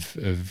part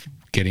of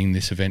getting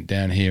this event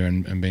down here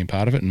and being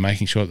part of it and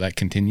making sure that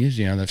continues.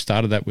 They've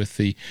started that with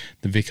the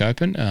Vic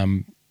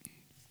Open.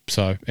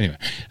 So anyway,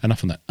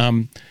 enough on that.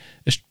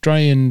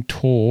 Australian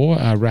Tour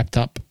wrapped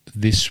up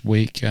this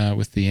week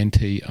with the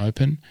NT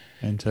Open.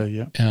 NT,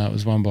 yeah. It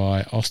was won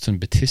by Austin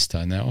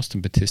Batista. Now,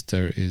 Austin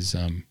Batista is,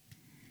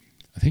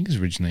 I think, is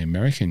originally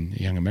American,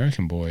 a young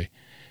American boy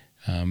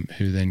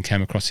who then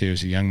came across here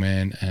as a young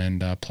man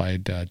and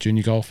played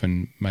junior golf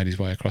and made his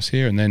way across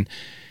here and then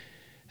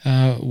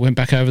went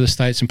back over the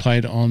States and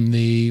played on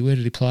where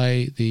did he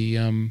play?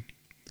 The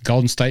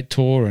Golden State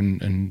Tour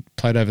and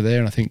played over there.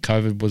 And I think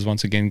COVID was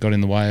once again got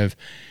in the way of,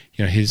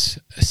 his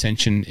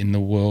ascension in the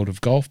world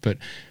of golf. But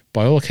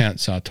by all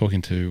accounts,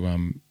 talking to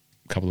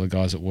a couple of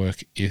guys at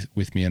work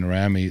with me and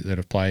around me that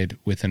have played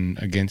with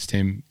and against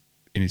him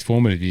in his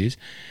formative years,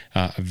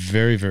 a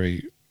very,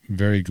 very,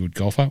 very good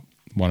golfer.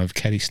 One of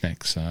Caddy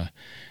Snack's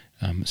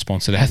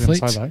sponsored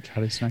athletes.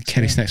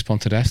 Caddy Snack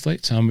sponsored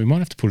athletes. We might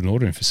have to put an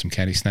order in for some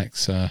Caddy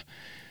Snacks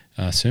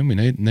soon. We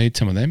need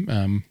some of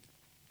them.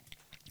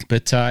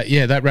 But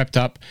that wrapped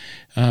up.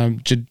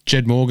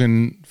 Jed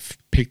Morgan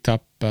picked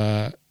up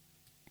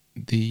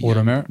the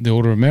Order of Merit. The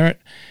Order of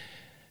Merit.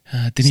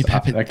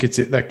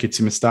 That gets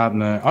him a start in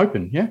the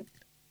Open, yeah.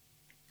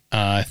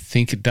 I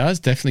think it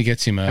does. Definitely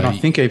gets him and I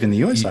think even the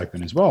US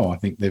Open as well. I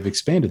think they've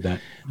expanded that.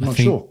 I'm not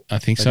sure. I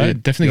think so.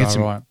 Definitely gets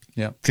him. Right.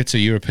 Yeah, gets a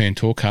European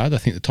Tour card. I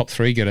think the top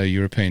three get a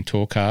European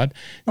Tour card.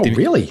 Oh,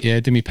 really? Yeah,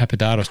 Demi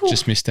Papadakis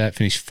just missed that,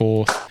 finished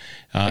fourth.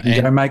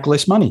 And go make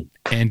less money.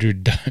 Andrew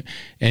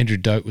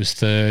Dote was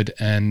third.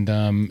 And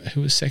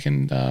who was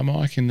second,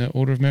 Mike, in the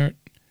Order of Merit?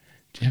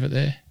 Do you have it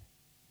there?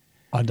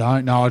 I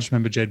don't know. I just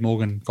remember Jed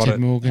Morgan got it.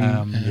 Jed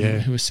Morgan,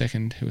 Who was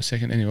second?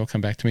 Anyway, I'll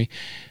come back to me.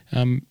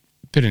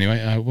 But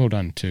anyway, well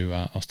done to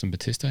Austin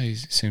Batista. He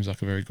seems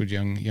like a very good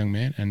young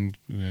man and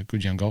a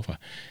good young golfer.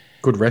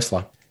 Good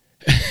wrestler.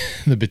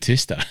 The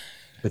Batista.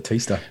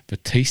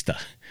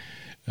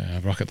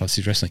 Rocket loves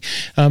his wrestling.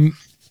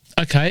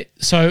 Okay,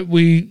 so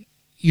we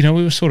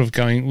were sort of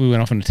we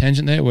went off on a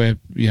tangent there. We're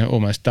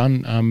almost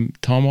done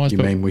time-wise. You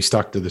mean we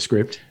stuck to the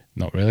script?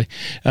 Not really.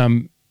 A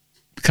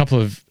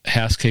couple of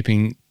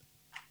housekeeping.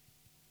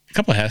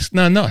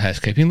 Not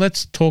housekeeping.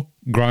 Let's talk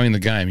growing the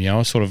game. I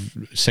was sort of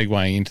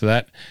segueing into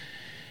that.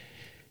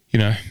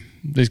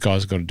 These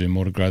guys have got to do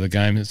more to grow the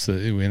game. Let's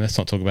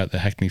not talk about the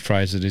hackney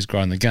phrase that is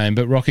growing the game.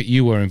 But Rocket,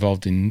 you were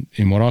involved in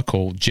what I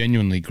call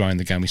genuinely growing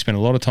the game. We spent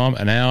a lot of time,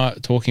 an hour,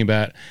 talking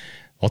about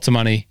lots of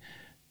money,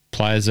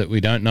 players that we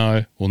don't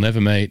know, we'll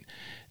never meet,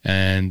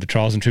 and the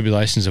trials and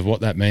tribulations of what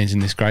that means in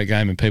this great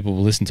game, and people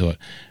will listen to it.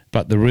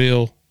 But the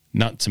real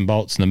nuts and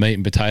bolts and the meat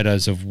and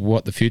potatoes of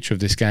what the future of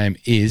this game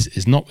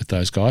is not with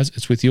those guys.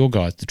 It's with your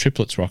guys, the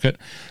triplets, Rocket.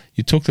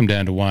 You took them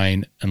down to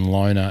Wayne and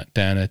Lona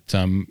down at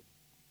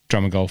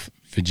Drummer Golf,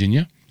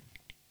 Virginia.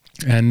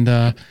 And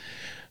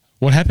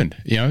what happened?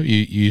 You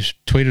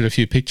tweeted a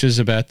few pictures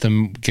about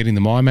them getting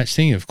the My Match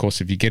thing. Of course,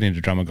 if you get into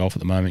Drummer Golf at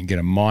the moment and get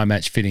a My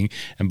Match fitting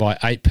and buy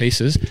 8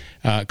 pieces,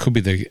 could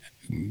be the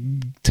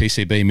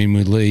TCB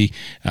Minwoo Lee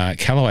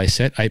Callaway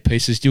set, 8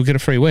 pieces, you'll get a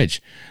free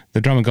wedge. The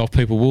Drummer Golf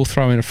people will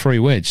throw in a free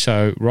wedge.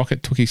 So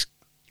Rocket took his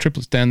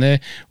triplets down there.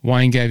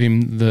 Wayne gave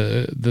him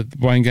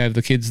Wayne gave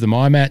the kids the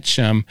My Match.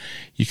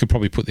 You could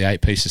probably put the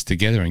 8 pieces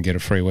together and get a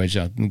free wedge.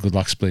 Good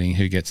luck splitting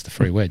who gets the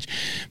free wedge.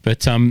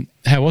 But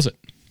how was it?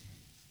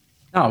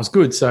 No, it was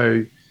good.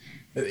 So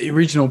the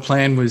original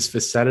plan was for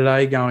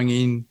Saturday going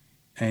in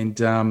and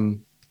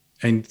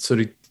sort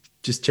of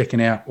just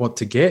checking out what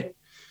to get.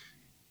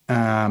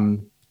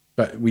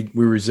 But we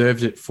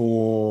reserved it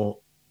for,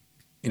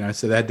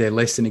 so they had their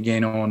lesson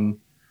again on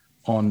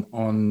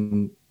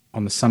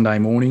the Sunday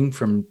morning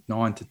from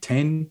 9 to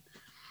 10.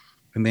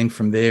 And then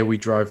from there we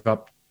drove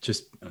up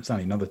it was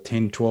only another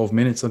 10, 12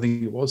 minutes, I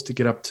think it was, to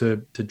get up to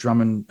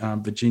Drummond,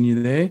 Virginia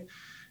there.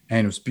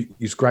 And it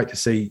was great to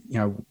see,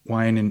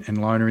 Wayne and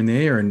Lona in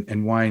there,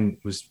 and Wayne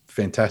was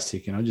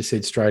fantastic. And I just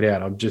said straight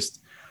out, I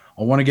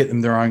want to get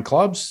them their own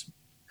clubs,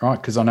 right?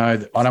 Because I know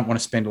that I don't want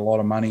to spend a lot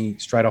of money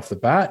straight off the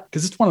bat,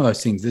 because it's one of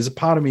those things. There's a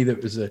part of me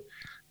that was a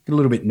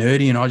little bit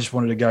nerdy, and I just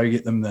wanted to go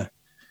get them the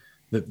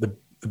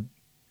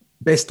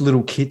best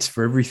little kits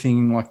for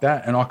everything like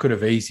that. And I could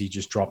have easily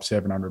just dropped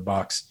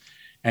 $700,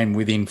 and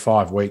within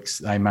 5 weeks,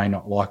 they may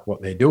not like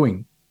what they're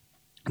doing.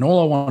 And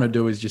all I want to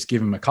do is just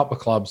give them a couple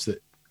of clubs that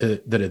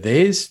are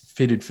theirs,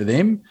 fitted for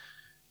them,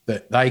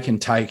 that they can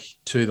take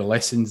to the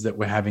lessons that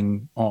we're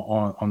having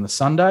on the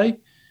Sunday,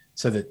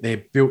 so that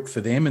they're built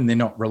for them and they're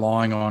not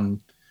relying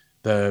on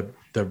the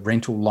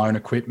rental loan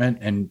equipment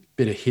and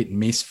bit of hit and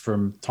miss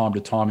from time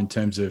to time in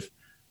terms of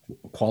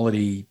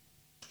quality,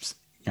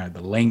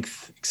 the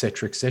length, et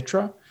cetera, et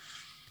cetera.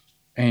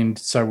 And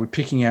so we're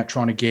picking out,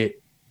 trying to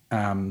get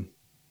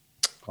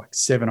like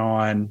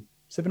 7-iron,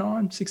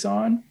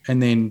 6-iron,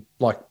 and then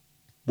like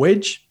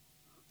wedge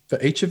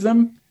for each of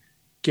them.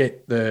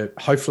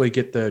 Hopefully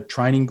get the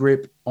training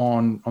grip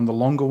on the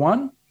longer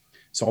one.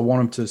 So I want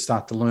them to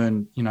start to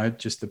learn,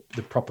 just the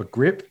proper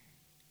grip.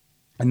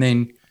 And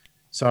then,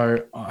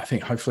 so I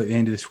think hopefully at the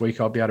end of this week,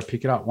 I'll be able to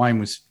pick it up. Wayne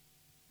was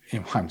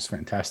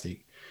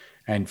fantastic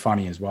and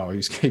funny as well. He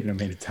was keeping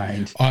them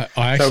entertained. I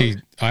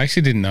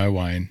actually didn't know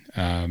Wayne.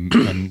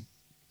 And,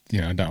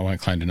 I won't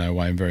claim to know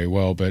Wayne very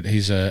well, but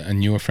he's a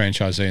newer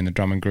franchisee in the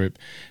Drummond Group.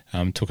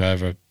 Took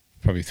over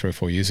probably 3 or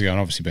 4 years ago, and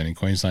obviously been in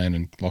Queensland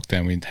and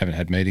lockdown, we haven't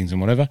had meetings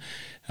and whatever.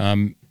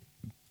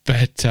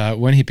 But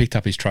when he picked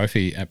up his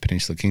trophy at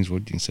Peninsula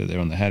Kingswood, you can see it there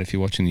on the hat if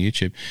you're watching the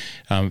YouTube,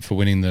 for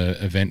winning the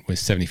event with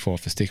 74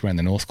 off the stick around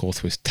the North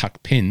Course with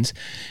tuck pins,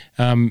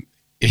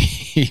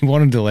 he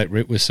wanted to let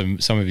rip with some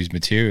of his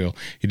material.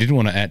 He didn't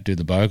want to outdo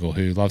the Bogle,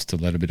 who loves to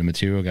let a bit of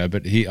material go,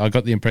 but I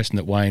got the impression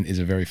that Wayne is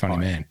a very funny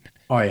man.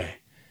 Oh, yeah.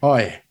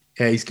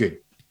 Yeah, he's good.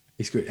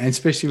 He's good. And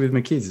especially with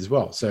my kids as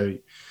well. So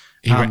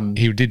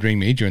he did ring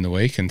me during the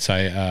week and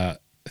say,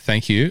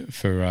 thank you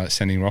for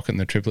sending Rocket and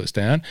the triplets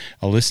down.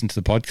 I'll listen to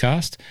the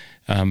podcast.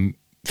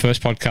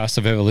 First podcast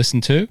I've ever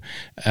listened to,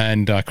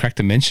 and I cracked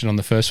a mention on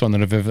the first one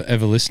that I've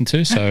ever listened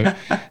to. So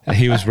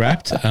he was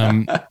wrapped.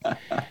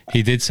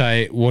 He did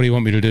say, "What do you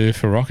want me to do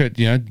for Rocket?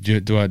 Do I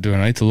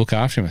need to look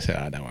after him?" I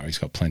said, "Don't worry, he's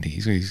got plenty.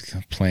 He's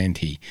got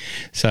plenty."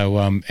 So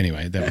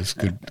anyway, that was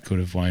good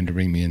of Wayne to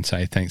ring me and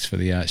say thanks for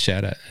the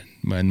shout out,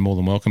 and more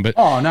than welcome. But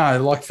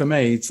like for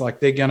me, it's like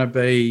they're going to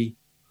be,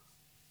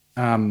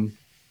 I'm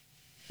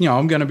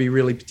going to be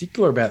really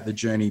particular about the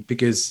journey,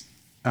 because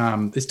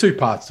there's 2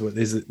 parts to it.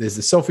 There's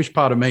the selfish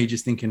part of me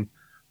just thinking,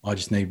 I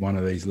just need one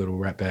of these little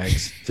rat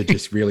bags to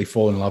just really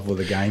fall in love with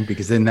the game,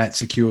 because then that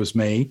secures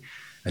me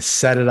a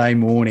Saturday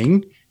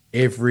morning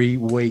every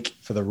week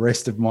for the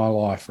rest of my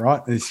life,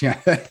 right?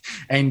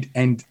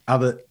 And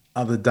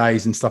other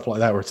days and stuff like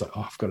that where it's like,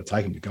 I've got to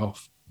take him to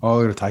golf.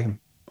 I've got to take him.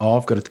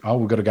 We've got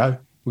to go.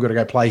 We've got to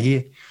go play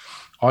here.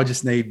 I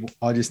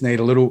need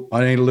a little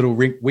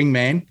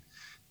wingman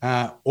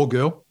or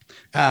girl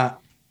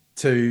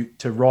to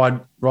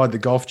ride the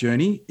golf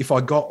journey. If I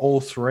got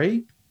all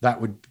 3, that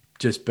would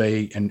just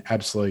be an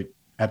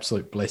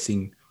absolute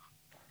blessing.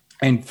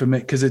 And for me,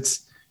 because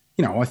it's,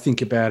 I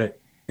think about it,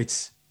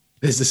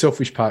 there's the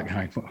selfish part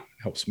going, well,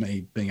 it helps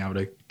me being able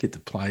to get to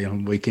play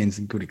on weekends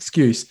and good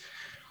excuse.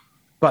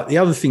 But the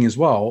other thing as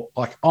well,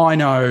 like I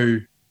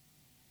know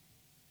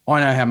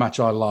how much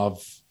I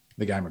love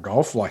the game of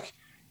golf. Like,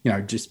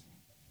 just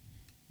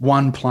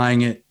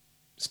playing it,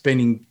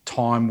 spending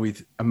time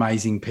with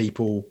amazing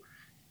people,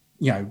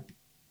 the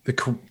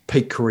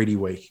Peak Caridi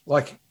week.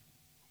 Like,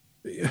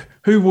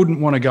 who wouldn't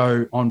want to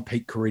go on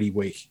Peak Caridi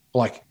week,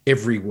 like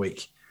every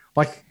week?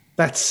 Like,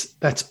 that's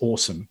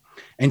awesome.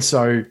 And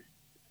so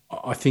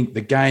I think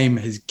the game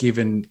has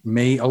given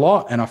me a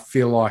lot, and I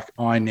feel like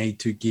I need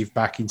to give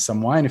back in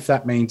some way. And if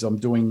that means I'm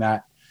doing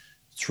that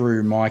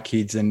through my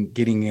kids and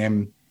getting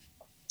them,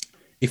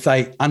 if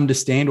they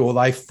understand or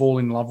they fall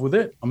in love with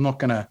it, I'm not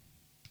going to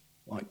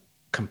like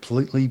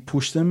completely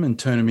push them and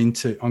turn them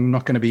into, I'm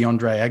not going to be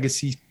Andre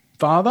Agassi's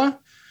father,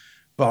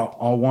 but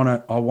I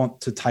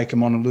want to take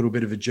them on a little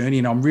bit of a journey.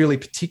 And I'm really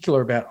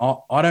particular about,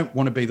 I don't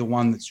want to be the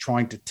one that's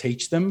trying to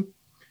teach them.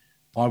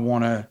 I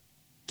want to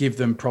give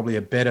them probably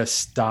a better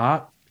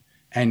start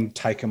and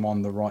take them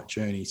on the right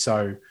journey.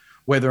 So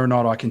whether or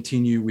not I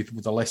continue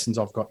with the lessons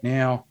I've got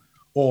now,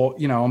 or,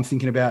 I'm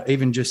thinking about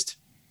even just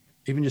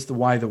the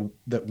way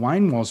that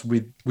Wayne was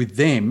with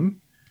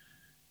them,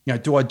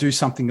 do I do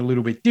something a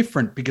little bit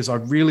different? Because I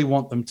really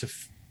want them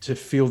to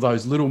feel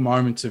those little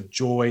moments of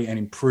joy and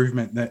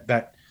improvement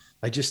that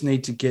they just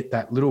need to get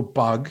that little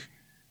bug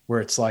where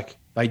it's like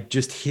they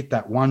just hit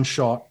that one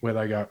shot where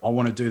they go, I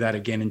want to do that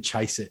again and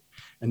chase it.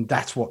 And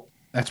that's what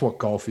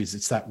golf is.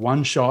 It's that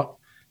one shot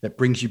that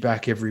brings you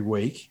back every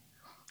week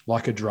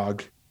like a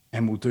drug,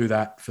 and will do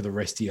that for the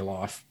rest of your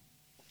life.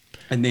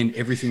 And then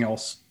everything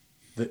else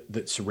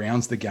that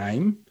surrounds the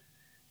game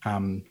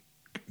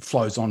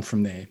flows on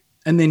from there.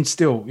 And then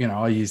still,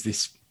 I use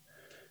this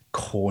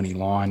corny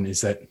line,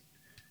 is that,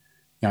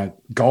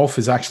 golf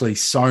is actually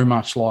so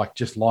much like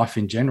just life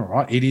in general,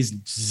 right? It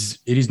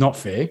is not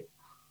fair.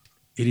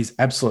 It is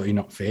absolutely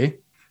not fair.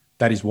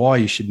 That is why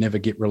you should never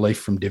get relief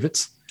from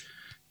divots.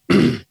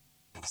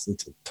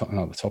 It's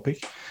another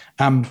topic.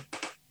 And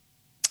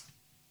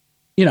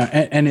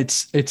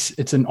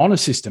it's an honor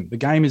system. The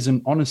game is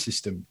an honor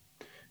system,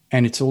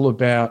 and it's all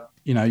about,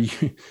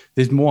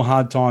 there's more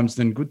hard times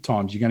than good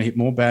times. You're going to hit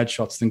more bad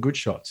shots than good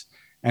shots.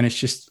 And it's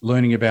just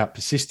learning about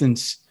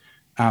persistence,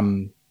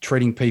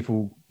 treating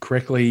people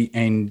correctly,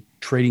 and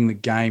treating the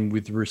game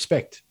with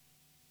respect.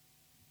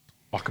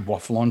 I could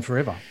waffle on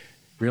forever.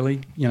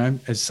 Really,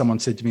 as someone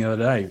said to me the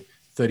other day,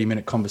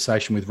 30-minute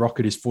conversation with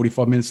Rocket is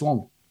 45 minutes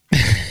long.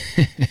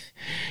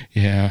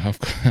 Yeah,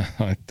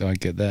 I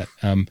get that.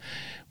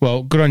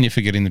 Well, good on you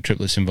for getting the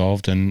triplets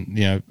involved,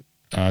 and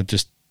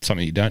just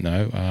something you don't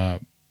know.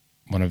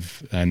 One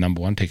of our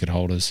number one ticket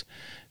holders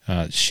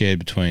shared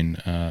between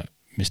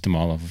Mr.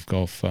 My Love of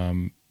Golf,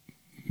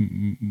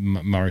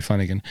 Murray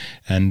Flanagan,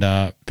 and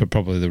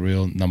probably the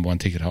real number one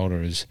ticket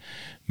holder is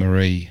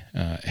Marie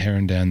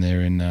Heron down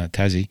there in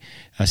Tassie.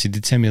 She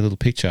did send me a little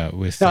picture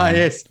with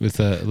with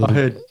a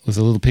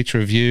little picture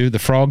of you, the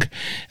frog,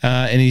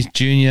 and his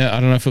junior. I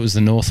don't know if it was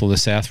the North or the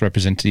South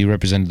represented. He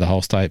represented the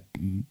whole state,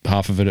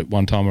 half of it at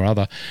one time or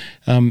other.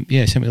 Sent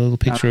me a little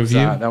picture of you.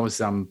 That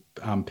was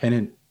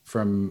pennant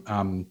from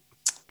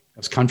it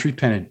was country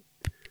pennant,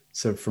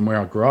 so from where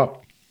I grew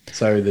up.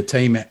 So the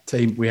team,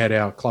 we had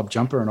our club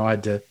jumper, and I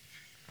had to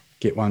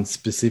get one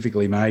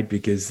specifically made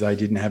because they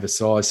didn't have a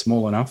size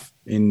small enough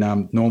in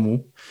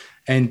normal.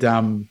 And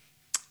then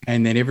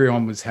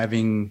everyone was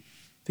having,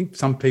 I think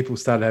some people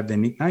started to have their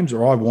nicknames,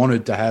 or I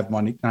wanted to have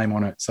my nickname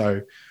on it.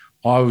 So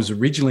I was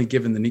originally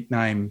given the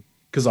nickname,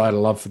 because I had a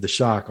love for the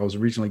shark, I was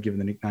originally given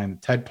the nickname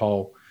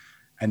Tadpole,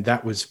 and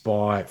that was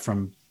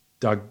from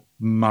Doug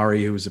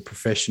Murray, who was a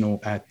professional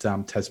at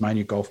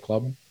Tasmania Golf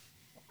Club.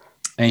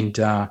 And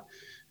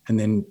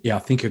then, I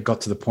think it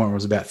got to the point where I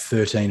was about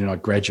 13 and I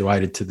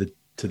graduated to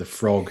the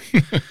frog.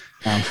 There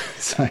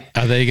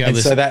you go. And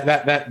so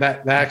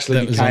that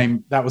actually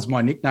became, that was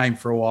my nickname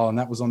for a while, and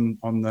that was on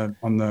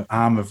the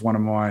arm of one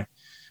of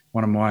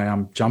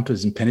my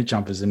jumpers and pennant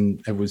jumpers,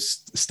 and it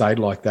was stayed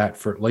like that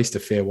for at least a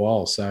fair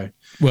while. So,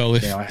 well,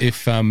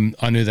 if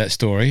I knew that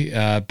story,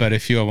 but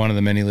if you are one of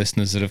the many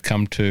listeners that have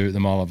come to the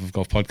My Love of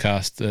Golf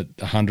podcast at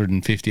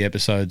 150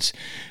 episodes,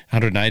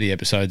 180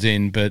 episodes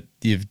in, but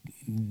you've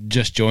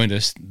just joined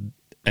us,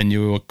 and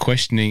you were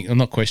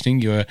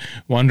you were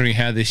wondering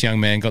how this young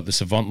man got the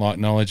savant-like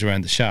knowledge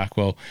around the shark.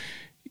 Well,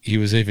 he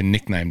was even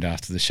nicknamed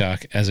after the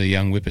shark as a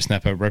young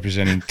whippersnapper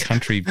representing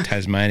country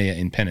Tasmania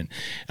in pennant.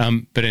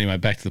 But anyway,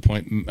 back to the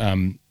point.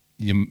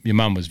 Your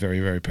mum was very,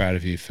 very proud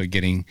of you for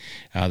getting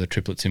the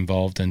triplets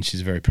involved, and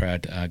she's a very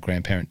proud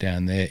grandparent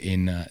down there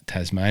in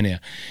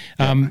Tasmania.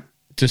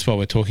 Just while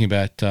we're talking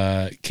about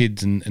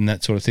kids and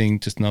that sort of thing,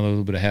 just another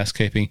little bit of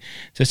housekeeping.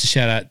 Just a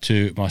shout out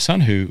to my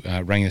son who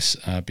rang us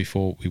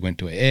before we went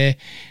to air.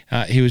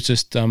 He was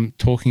just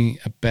talking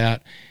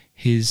about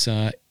his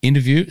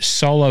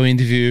solo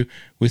interview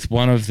with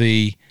one of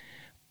the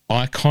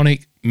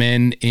iconic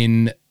men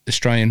in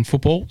Australian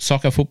football,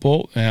 soccer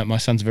football. My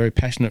son's a very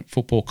passionate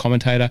football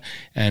commentator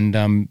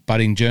and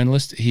budding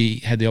journalist. He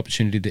had the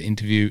opportunity to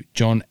interview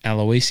John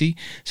Aloisi.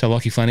 So,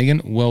 Lockie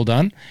Flanagan, well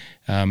done.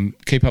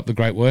 Keep up the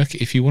great work.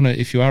 If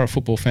you are a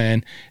football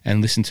fan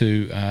and listen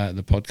to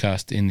the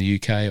podcast in the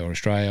UK or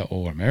Australia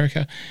or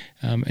America,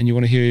 and you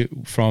want to hear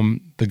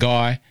from the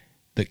guy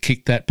that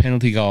kicked that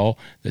penalty goal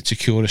that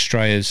secured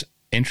Australia's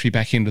entry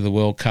back into the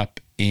World Cup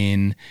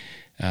in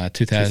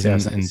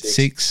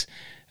 2006.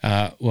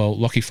 Well,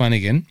 Lockie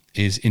Flanagan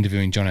is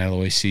interviewing John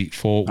Aloisi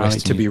for Western. Only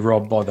to be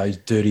robbed by those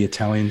dirty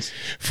Italians.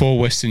 For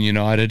Western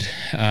United,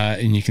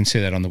 and you can see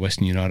that on the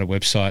Western United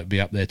website. It'll be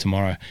up there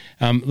tomorrow.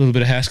 A little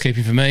bit of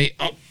housekeeping for me.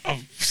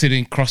 I'm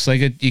sitting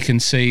cross-legged. You can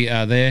see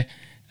there,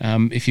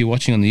 if you're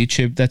watching on the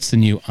YouTube, that's the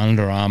new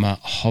Under Armour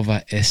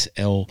Hover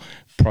SL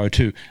Pro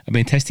 2. I've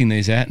been testing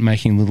these out and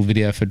making a little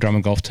video for Drum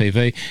and Golf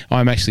TV.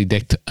 I'm actually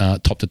decked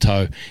top to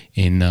toe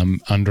in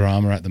Under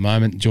Armour at the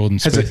moment. Jordan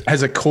Smith.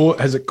 Has it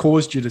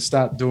caused you to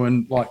start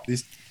doing like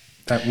this,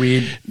 that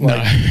weird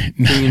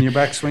thing in your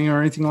backswing or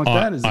anything like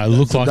that? I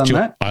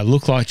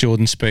look like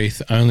Jordan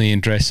Spieth, only in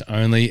dress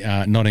only,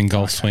 not in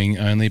golf swing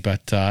only,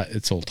 but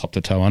it's all top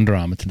to toe Under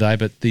Armour today.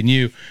 But the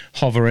new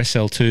Hover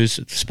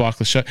SL2s,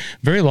 spikeless show,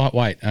 very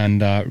lightweight,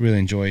 and really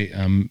enjoy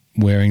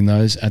wearing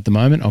those at the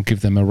moment. I'll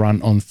give them a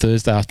run on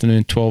Thursday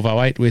afternoon,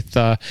 12:08, with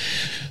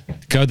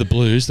Go the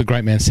Blues, the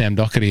great man Sam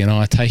Doherty and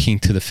I taking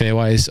to the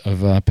fairways of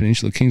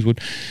Peninsula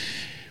Kingswood.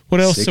 What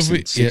else have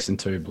we?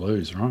 6-2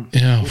 Blues, right?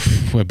 Yeah,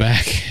 we're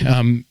back.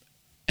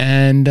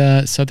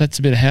 And so that's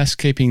a bit of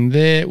housekeeping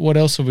there. What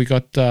else have we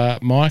got,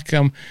 Mike?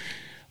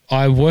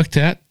 I worked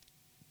out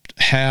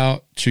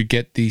how to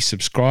get the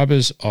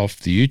subscribers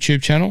of the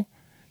YouTube channel.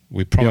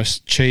 We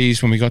promised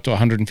cheese when we got to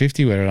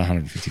 150. We're at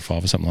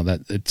 155 or something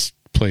like that.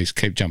 Please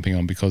keep jumping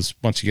on, because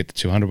once you get to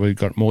 200, we've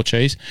got more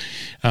cheese.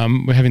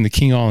 We're having the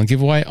King Island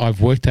giveaway. I've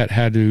worked out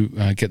how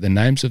to get the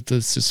names of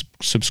the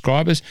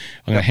subscribers.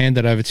 I'm going to hand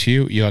that over to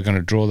you. You are going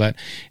to draw that,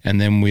 and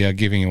then we are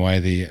giving away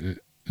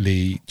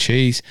the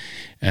cheese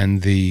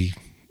and the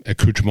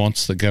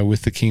accoutrements that go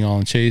with the King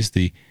Island cheese,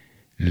 the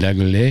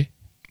Lagoulet.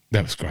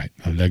 That was great,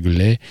 a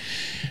Lagoulet.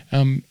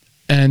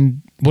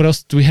 And what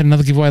else? We had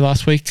another giveaway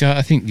last week.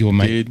 I think your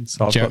mate.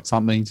 So I've got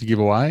something to give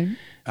away.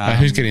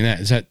 Who's getting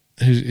that?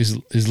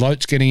 Is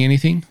Loach getting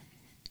anything?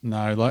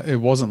 No, it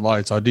wasn't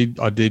loads. I did.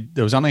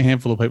 There was only a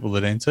handful of people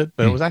that entered,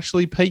 but it was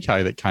actually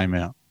PK that came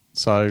out.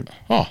 So,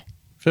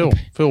 Phil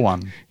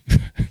won.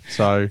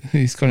 So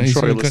he's got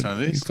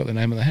the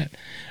name of the hat.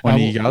 When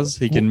he does,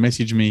 he can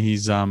message me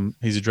his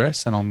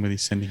address, and I'm going to be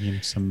sending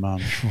him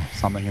some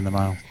something in the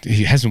mail.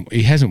 He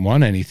hasn't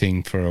won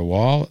anything for a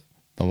while.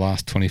 The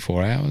last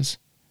 24 hours.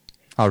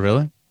 Oh,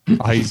 really?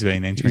 He's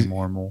been entering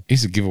more and more.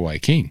 He's a giveaway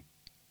king.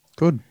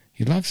 Good.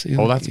 He loves it.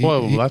 Well, that's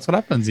what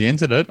happens. He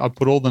entered it. I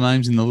put all the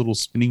names in the little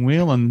spinning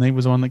wheel, and he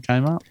was the one that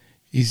came up.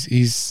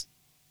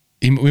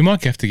 We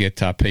might have to get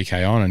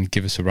PK on and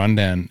give us a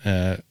rundown,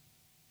 a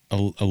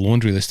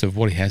laundry list of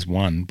what he has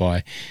won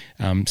by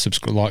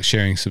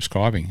sharing,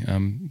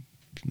 subscribing.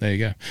 There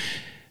you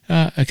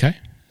go. Okay.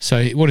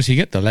 So what does he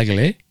get? The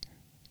Lagoulet?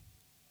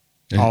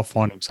 I'll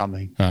find him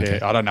something. Okay.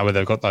 Yeah, I don't know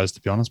whether they've got those,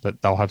 to be honest,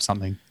 but they'll have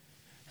something.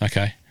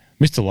 Okay.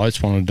 Mr.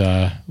 Loach wanted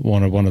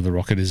one of the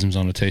Rocketisms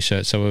on a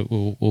T-shirt, so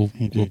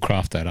we'll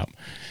craft that up.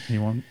 He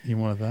wanted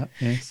that,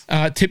 yes.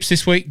 Tips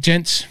this week,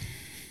 gents.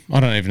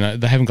 I don't even know.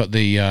 They haven't got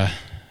the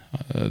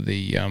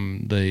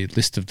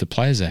list of the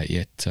players out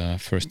yet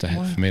for me to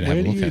have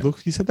a look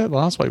at. You said that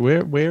last week.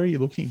 Where are you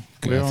looking?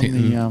 Where on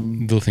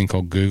the little thing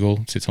called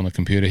Google sits on the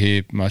computer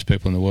here. Most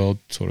people in the world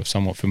sort of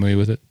somewhat familiar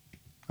with it.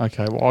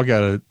 Okay, well, I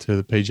go to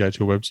the PGA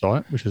Tour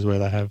website, which is where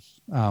they have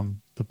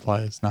the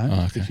players' names.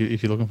 Oh, okay.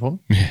 If you're looking for them,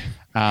 yeah.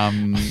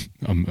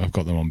 I've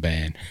got them on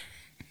ban.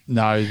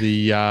 No,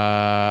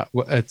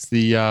 it's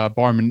the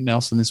Byron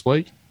Nelson this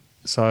week.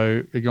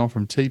 So they're going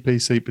from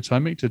TPC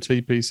Potomac to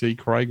TPC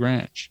Craig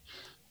Ranch.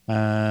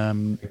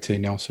 Craig T.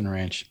 Nelson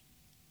Ranch.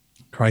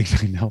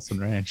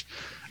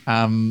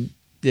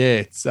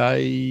 It's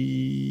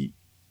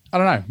I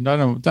don't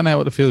know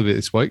what to feel about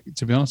this week.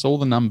 To be honest, all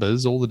the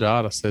numbers, all the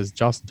data says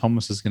Justin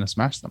Thomas is going to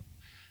smash them.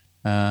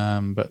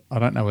 But I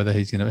don't know whether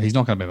he's not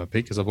going to be my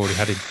pick because I've already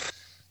had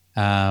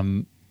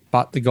him.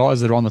 But the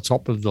guys that are on the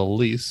top of the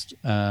list,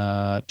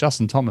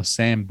 Justin Thomas,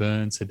 Sam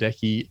Burns,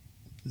 Hideki,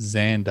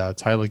 Xander,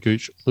 Taylor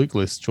Gooch, Luke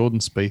List, Jordan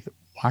Spieth,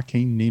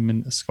 Joaquin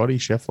Niemann, Scotty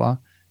Scheffler,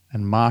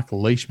 and Mark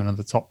Leishman are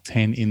the top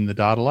 10 in the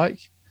data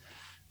lake.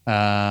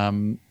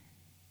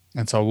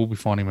 And so we'll be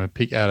finding him a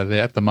pick out of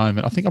there at the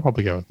moment. I think I'll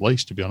probably go with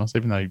Leash, to be honest,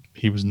 even though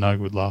he was no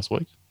good last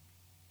week.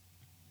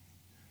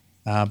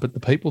 But the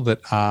people that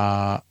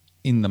are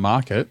in the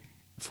market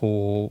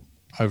for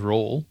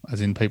overall, as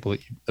in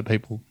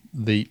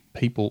the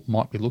people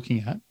might be looking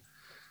at,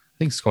 I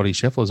think Scotty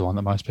Scheffler is the one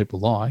that most people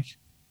like.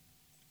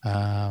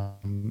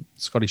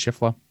 Scotty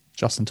Scheffler,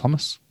 Justin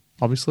Thomas,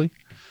 obviously.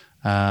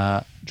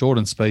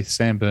 Jordan Spieth,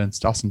 Sam Burns,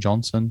 Dustin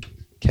Johnson,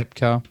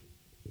 Koepka,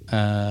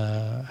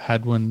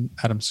 Hadwin,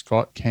 Adam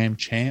Scott, Cam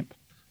Champ,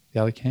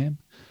 the other Cam,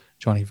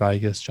 Johnny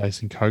Vegas,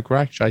 Jason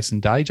Kokrak, Jason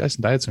Day.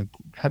 Jason Day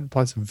had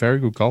played some very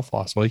good golf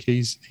last week.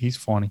 He's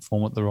finding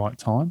form at the right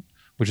time,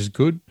 which is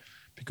good.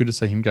 Be good to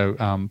see him go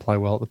play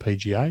well at the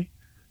PGA.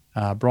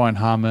 Brian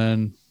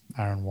Harmon,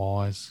 Aaron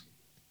Wise,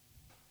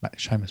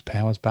 Seamus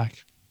Powers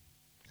back.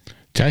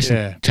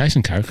 Jason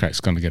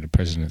Kokrak's going to get a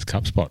President's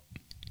Cup spot.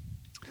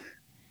 I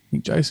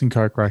think Jason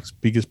Kokrak's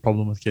biggest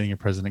problem with getting a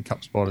President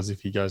Cup spot is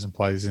if he goes and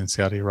plays in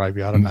Saudi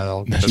Arabia. I don't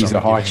know. He's a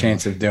high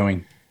chance of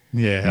doing.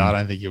 Yeah, I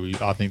don't think he'll be.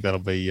 I think that'll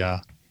be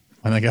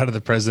when they go to the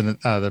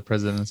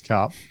President's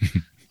Cup,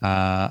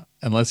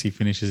 unless he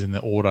finishes in the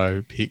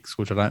auto picks,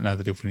 which I don't know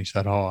that he'll finish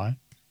that high.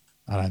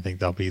 I don't think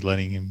they'll be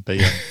letting him be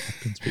a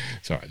captain's pick.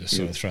 Sorry, just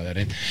sort of throw that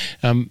in.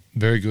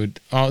 Very good.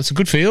 Oh, it's a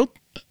good field.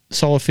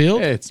 Solid field.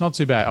 Yeah, it's not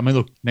too bad. I mean,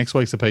 look, next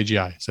week's the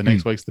PGA, so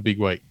next week's the big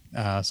week.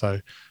 So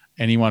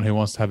anyone who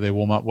wants to have their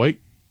warm-up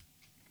week,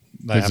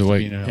 they have to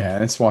be in. Yeah,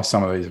 that's why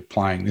some of these are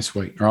playing this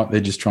week, right?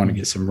 They're just trying to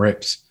get some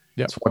reps.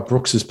 Yep. That's why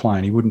Brooks is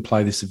playing. He wouldn't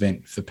play this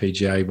event if the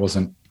PGA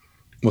wasn't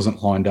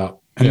lined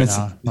up. And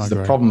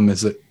the problem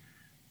is that,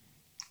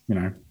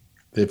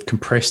 they've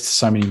compressed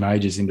so many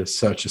majors into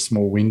such a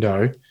small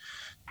window.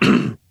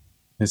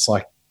 It's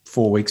like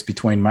 4 weeks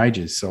between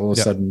majors. So all of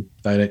a sudden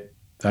they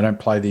don't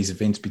play these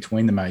events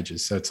between the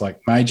majors. So it's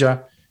like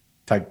major,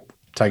 take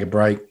a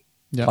break,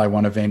 play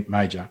one event,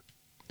 major.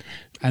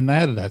 And they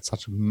had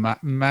such a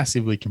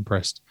massively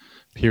compressed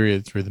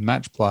period through the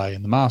match play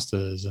and the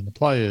Masters and the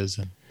Players,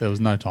 and there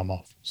was no time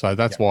off. So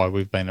that's why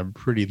we've been a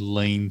pretty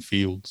lean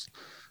fields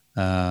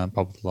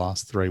probably the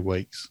last 3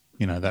 weeks.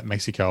 That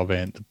Mexico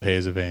event, the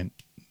Pairs event,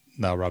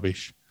 they're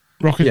rubbish.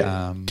 Rocket,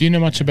 Yeah. do you know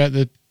much about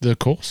the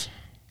course?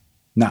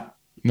 No.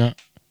 No.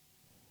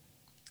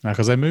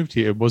 Because they moved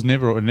here. It was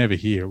never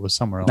here. It was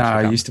somewhere else. No,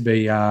 it used to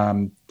be La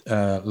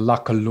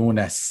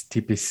Colones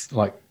Tipis,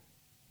 like.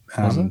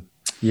 Was it?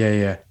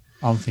 Yeah.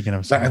 I'm thinking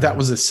of That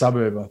was a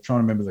suburb. I'm trying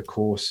to remember the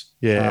course.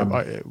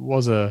 Yeah, it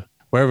was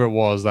wherever it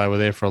was. They were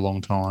there for a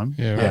long time.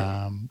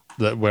 Yeah,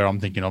 right. Where I'm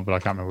thinking of, but I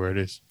can't remember where it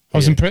is. I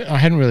was impressed. I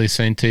hadn't really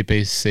seen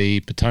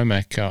TPC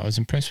Potomac. I was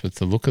impressed with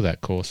the look of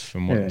that course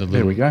from what the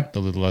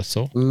little I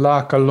saw.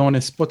 La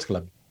Colones Sports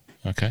Club.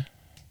 Okay.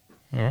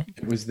 All right.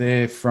 It was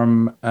there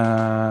from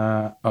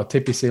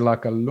TPC La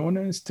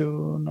Colones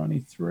till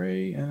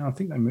 93, and I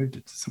think they moved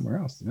it to somewhere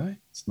else, didn't they?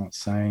 It's not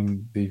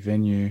saying the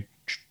venue.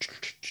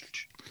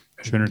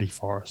 Trinity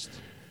Forest.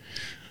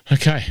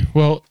 Okay.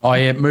 Well,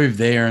 it moved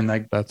there, and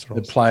that's right.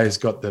 the players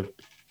got the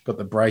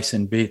brace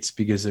and bits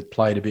because it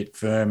played a bit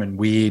firm and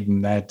weird,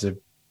 and they had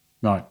to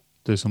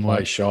do some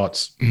play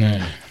shots.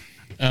 No.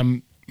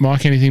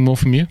 Mike, anything more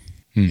from you?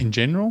 In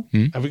general,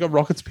 have we got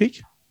Rockets pick?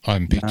 I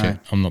haven't picked it.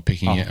 I'm not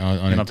picking it.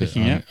 I need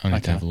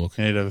to have a look.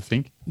 You need to have a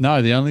think.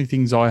 No, the only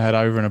things I had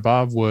over and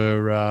above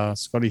were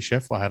Scotty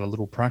Scheffler had a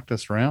little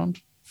practice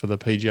round for the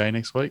PGA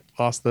next week,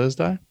 last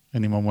Thursday.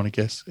 Anyone want to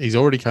guess? He's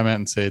already come out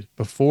and said,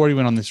 before he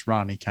went on this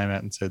run, he came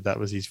out and said that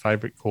was his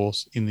favourite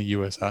course in the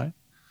USA.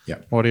 Yeah.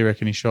 What do you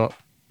reckon he shot,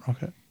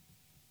 Rocket?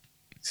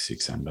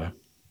 6 under.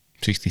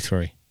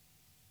 63.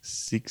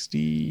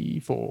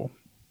 64.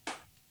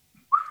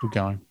 Good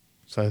going.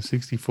 So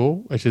 64,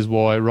 which is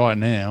why right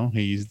now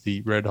he's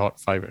the red hot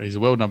favourite. He's a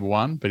world number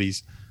one, but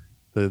he's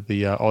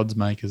the odds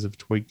makers have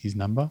tweaked his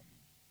number.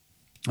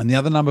 And the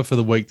other number for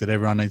the week that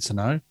everyone needs to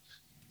know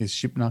is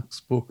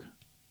Shipnuck's book.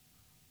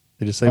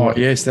 Did you see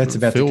yes, that's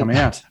about to come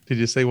out. Did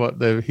you see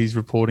what he's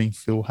reporting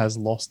Phil has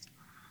lost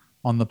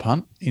on the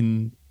punt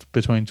in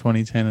between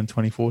 2010 and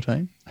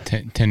 2014?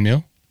 10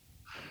 mil?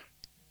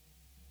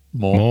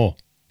 More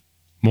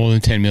than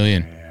 10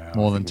 million. Yeah,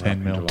 more than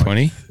 10 mil.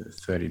 20?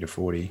 30 to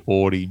 40.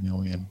 40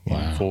 million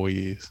in 4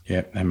 years.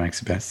 Yeah, that makes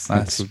the best.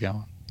 That's good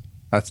going.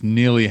 That's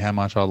nearly how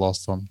much I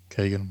lost on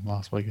Keegan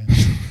last weekend.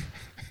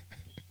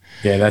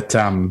 Yeah, that.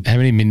 How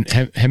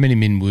many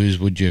min woos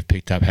would you have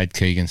picked up had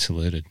Keegan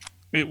saluted?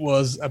 It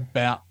was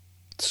about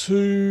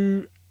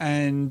nearly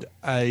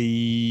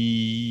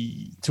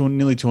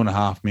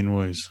 2.5 min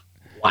woos.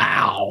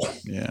 Wow.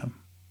 Yeah.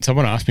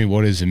 Someone asked me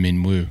what is a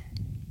min woo.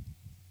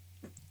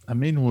 A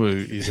min woo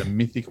is a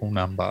mythical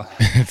number.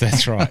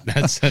 That's right.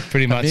 That's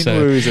pretty much a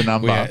min woo is a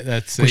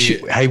number.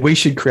 We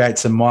should create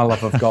some My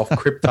Love of Golf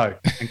crypto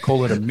and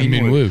call it a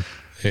min woo.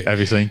 Yeah.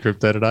 Have you seen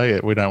crypto today?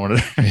 We don't want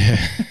to. Yeah.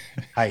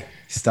 Hey,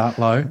 start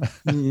low.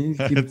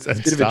 It's a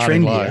bit of a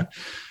trend here.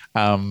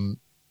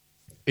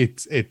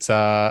 It's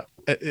at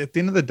the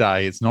end of the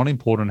day, it's not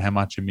important how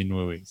much a min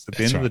woo is. At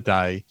the end of the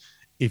day,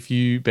 if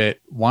you bet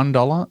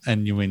 $1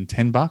 and you win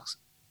 $10,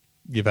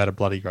 you've had a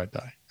bloody great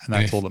day, and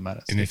that's all that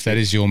matters. And if that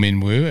is your min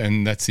woo,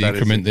 and that's the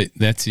increment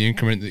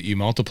that you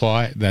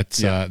multiply,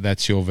 that's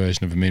your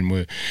version of a min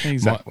woo.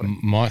 Exactly.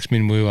 Mike's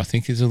min woo, I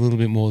think, is a little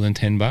bit more than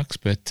 $10,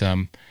 but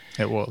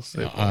it was.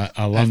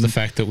 I love the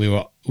fact that we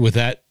were with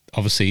that.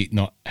 Obviously,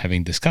 not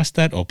having discussed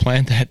that or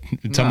planned that,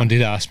 someone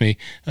did ask me.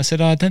 I said,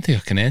 I don't think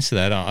I can answer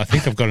that. I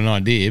think I've got an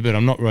idea, but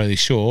I'm not really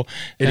sure.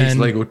 It is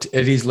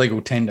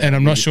legal tender, and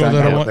I'm not sure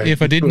that I want.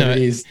 If I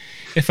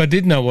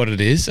did know what it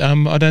is,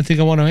 I don't think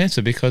I want to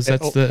answer because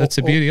that's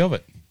the beauty of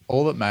it.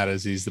 All that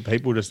matters is that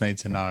people just need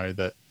to know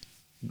that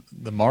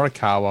the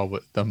Morikawa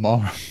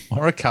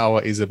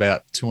is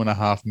about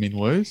 2.5 min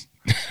woos,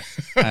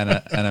 and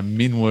a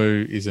min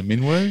woo is a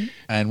min woo.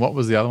 And what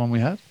was the other one we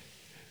had?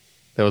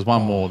 There was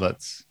one more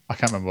I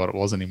can't remember what it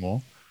was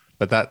anymore,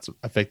 but that's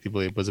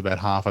effectively it was about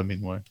half a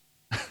min woo.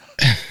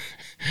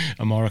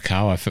 A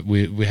Morikawa,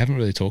 we haven't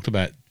really talked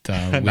about.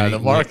 No, the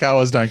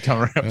Morikawas don't come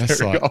around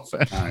very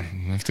often. No,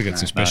 we'll have to get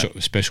some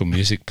special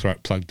music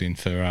plugged in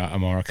for a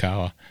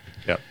Morikawa.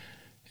 Yep.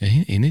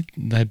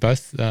 They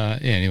both.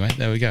 Anyway,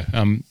 there we go.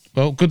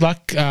 Well, good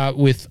luck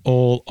with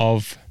all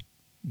of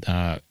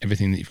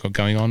everything that you've got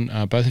going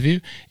on, both of you.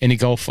 Any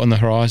golf on the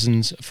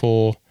horizons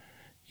for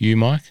you,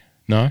 Mike?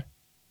 No.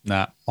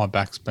 Nah, my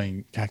back's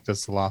been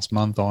cactus the last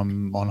month.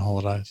 I'm on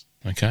holidays.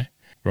 Okay.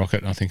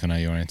 Rocket, I think I know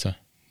your answer.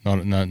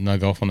 No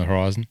golf on the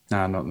horizon?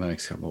 No, not in the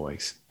next couple of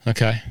weeks.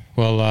 Okay.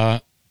 Well,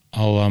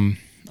 I'll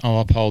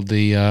uphold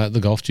the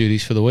golf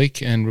duties for the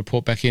week and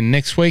report back in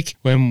next week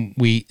when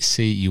we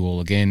see you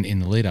all again in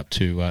the lead up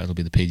to it'll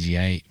be the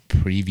PGA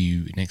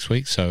preview next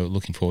week. So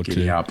looking forward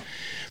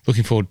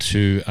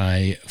to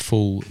a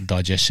full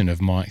digestion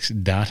of Mike's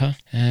data,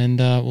 and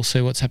we'll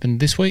see what's happened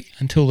this week.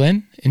 Until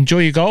then, enjoy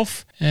your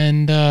golf,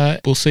 and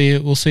we'll see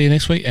you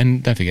next week.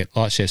 And don't forget,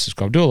 like, share,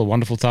 subscribe, do all the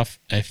wonderful stuff.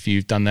 If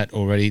you've done that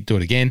already, do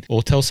it again,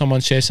 or tell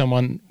someone, share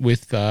someone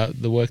with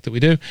the work that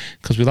we do,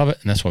 because we love it,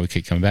 and that's why we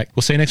keep coming back.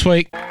 We'll see you next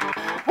week.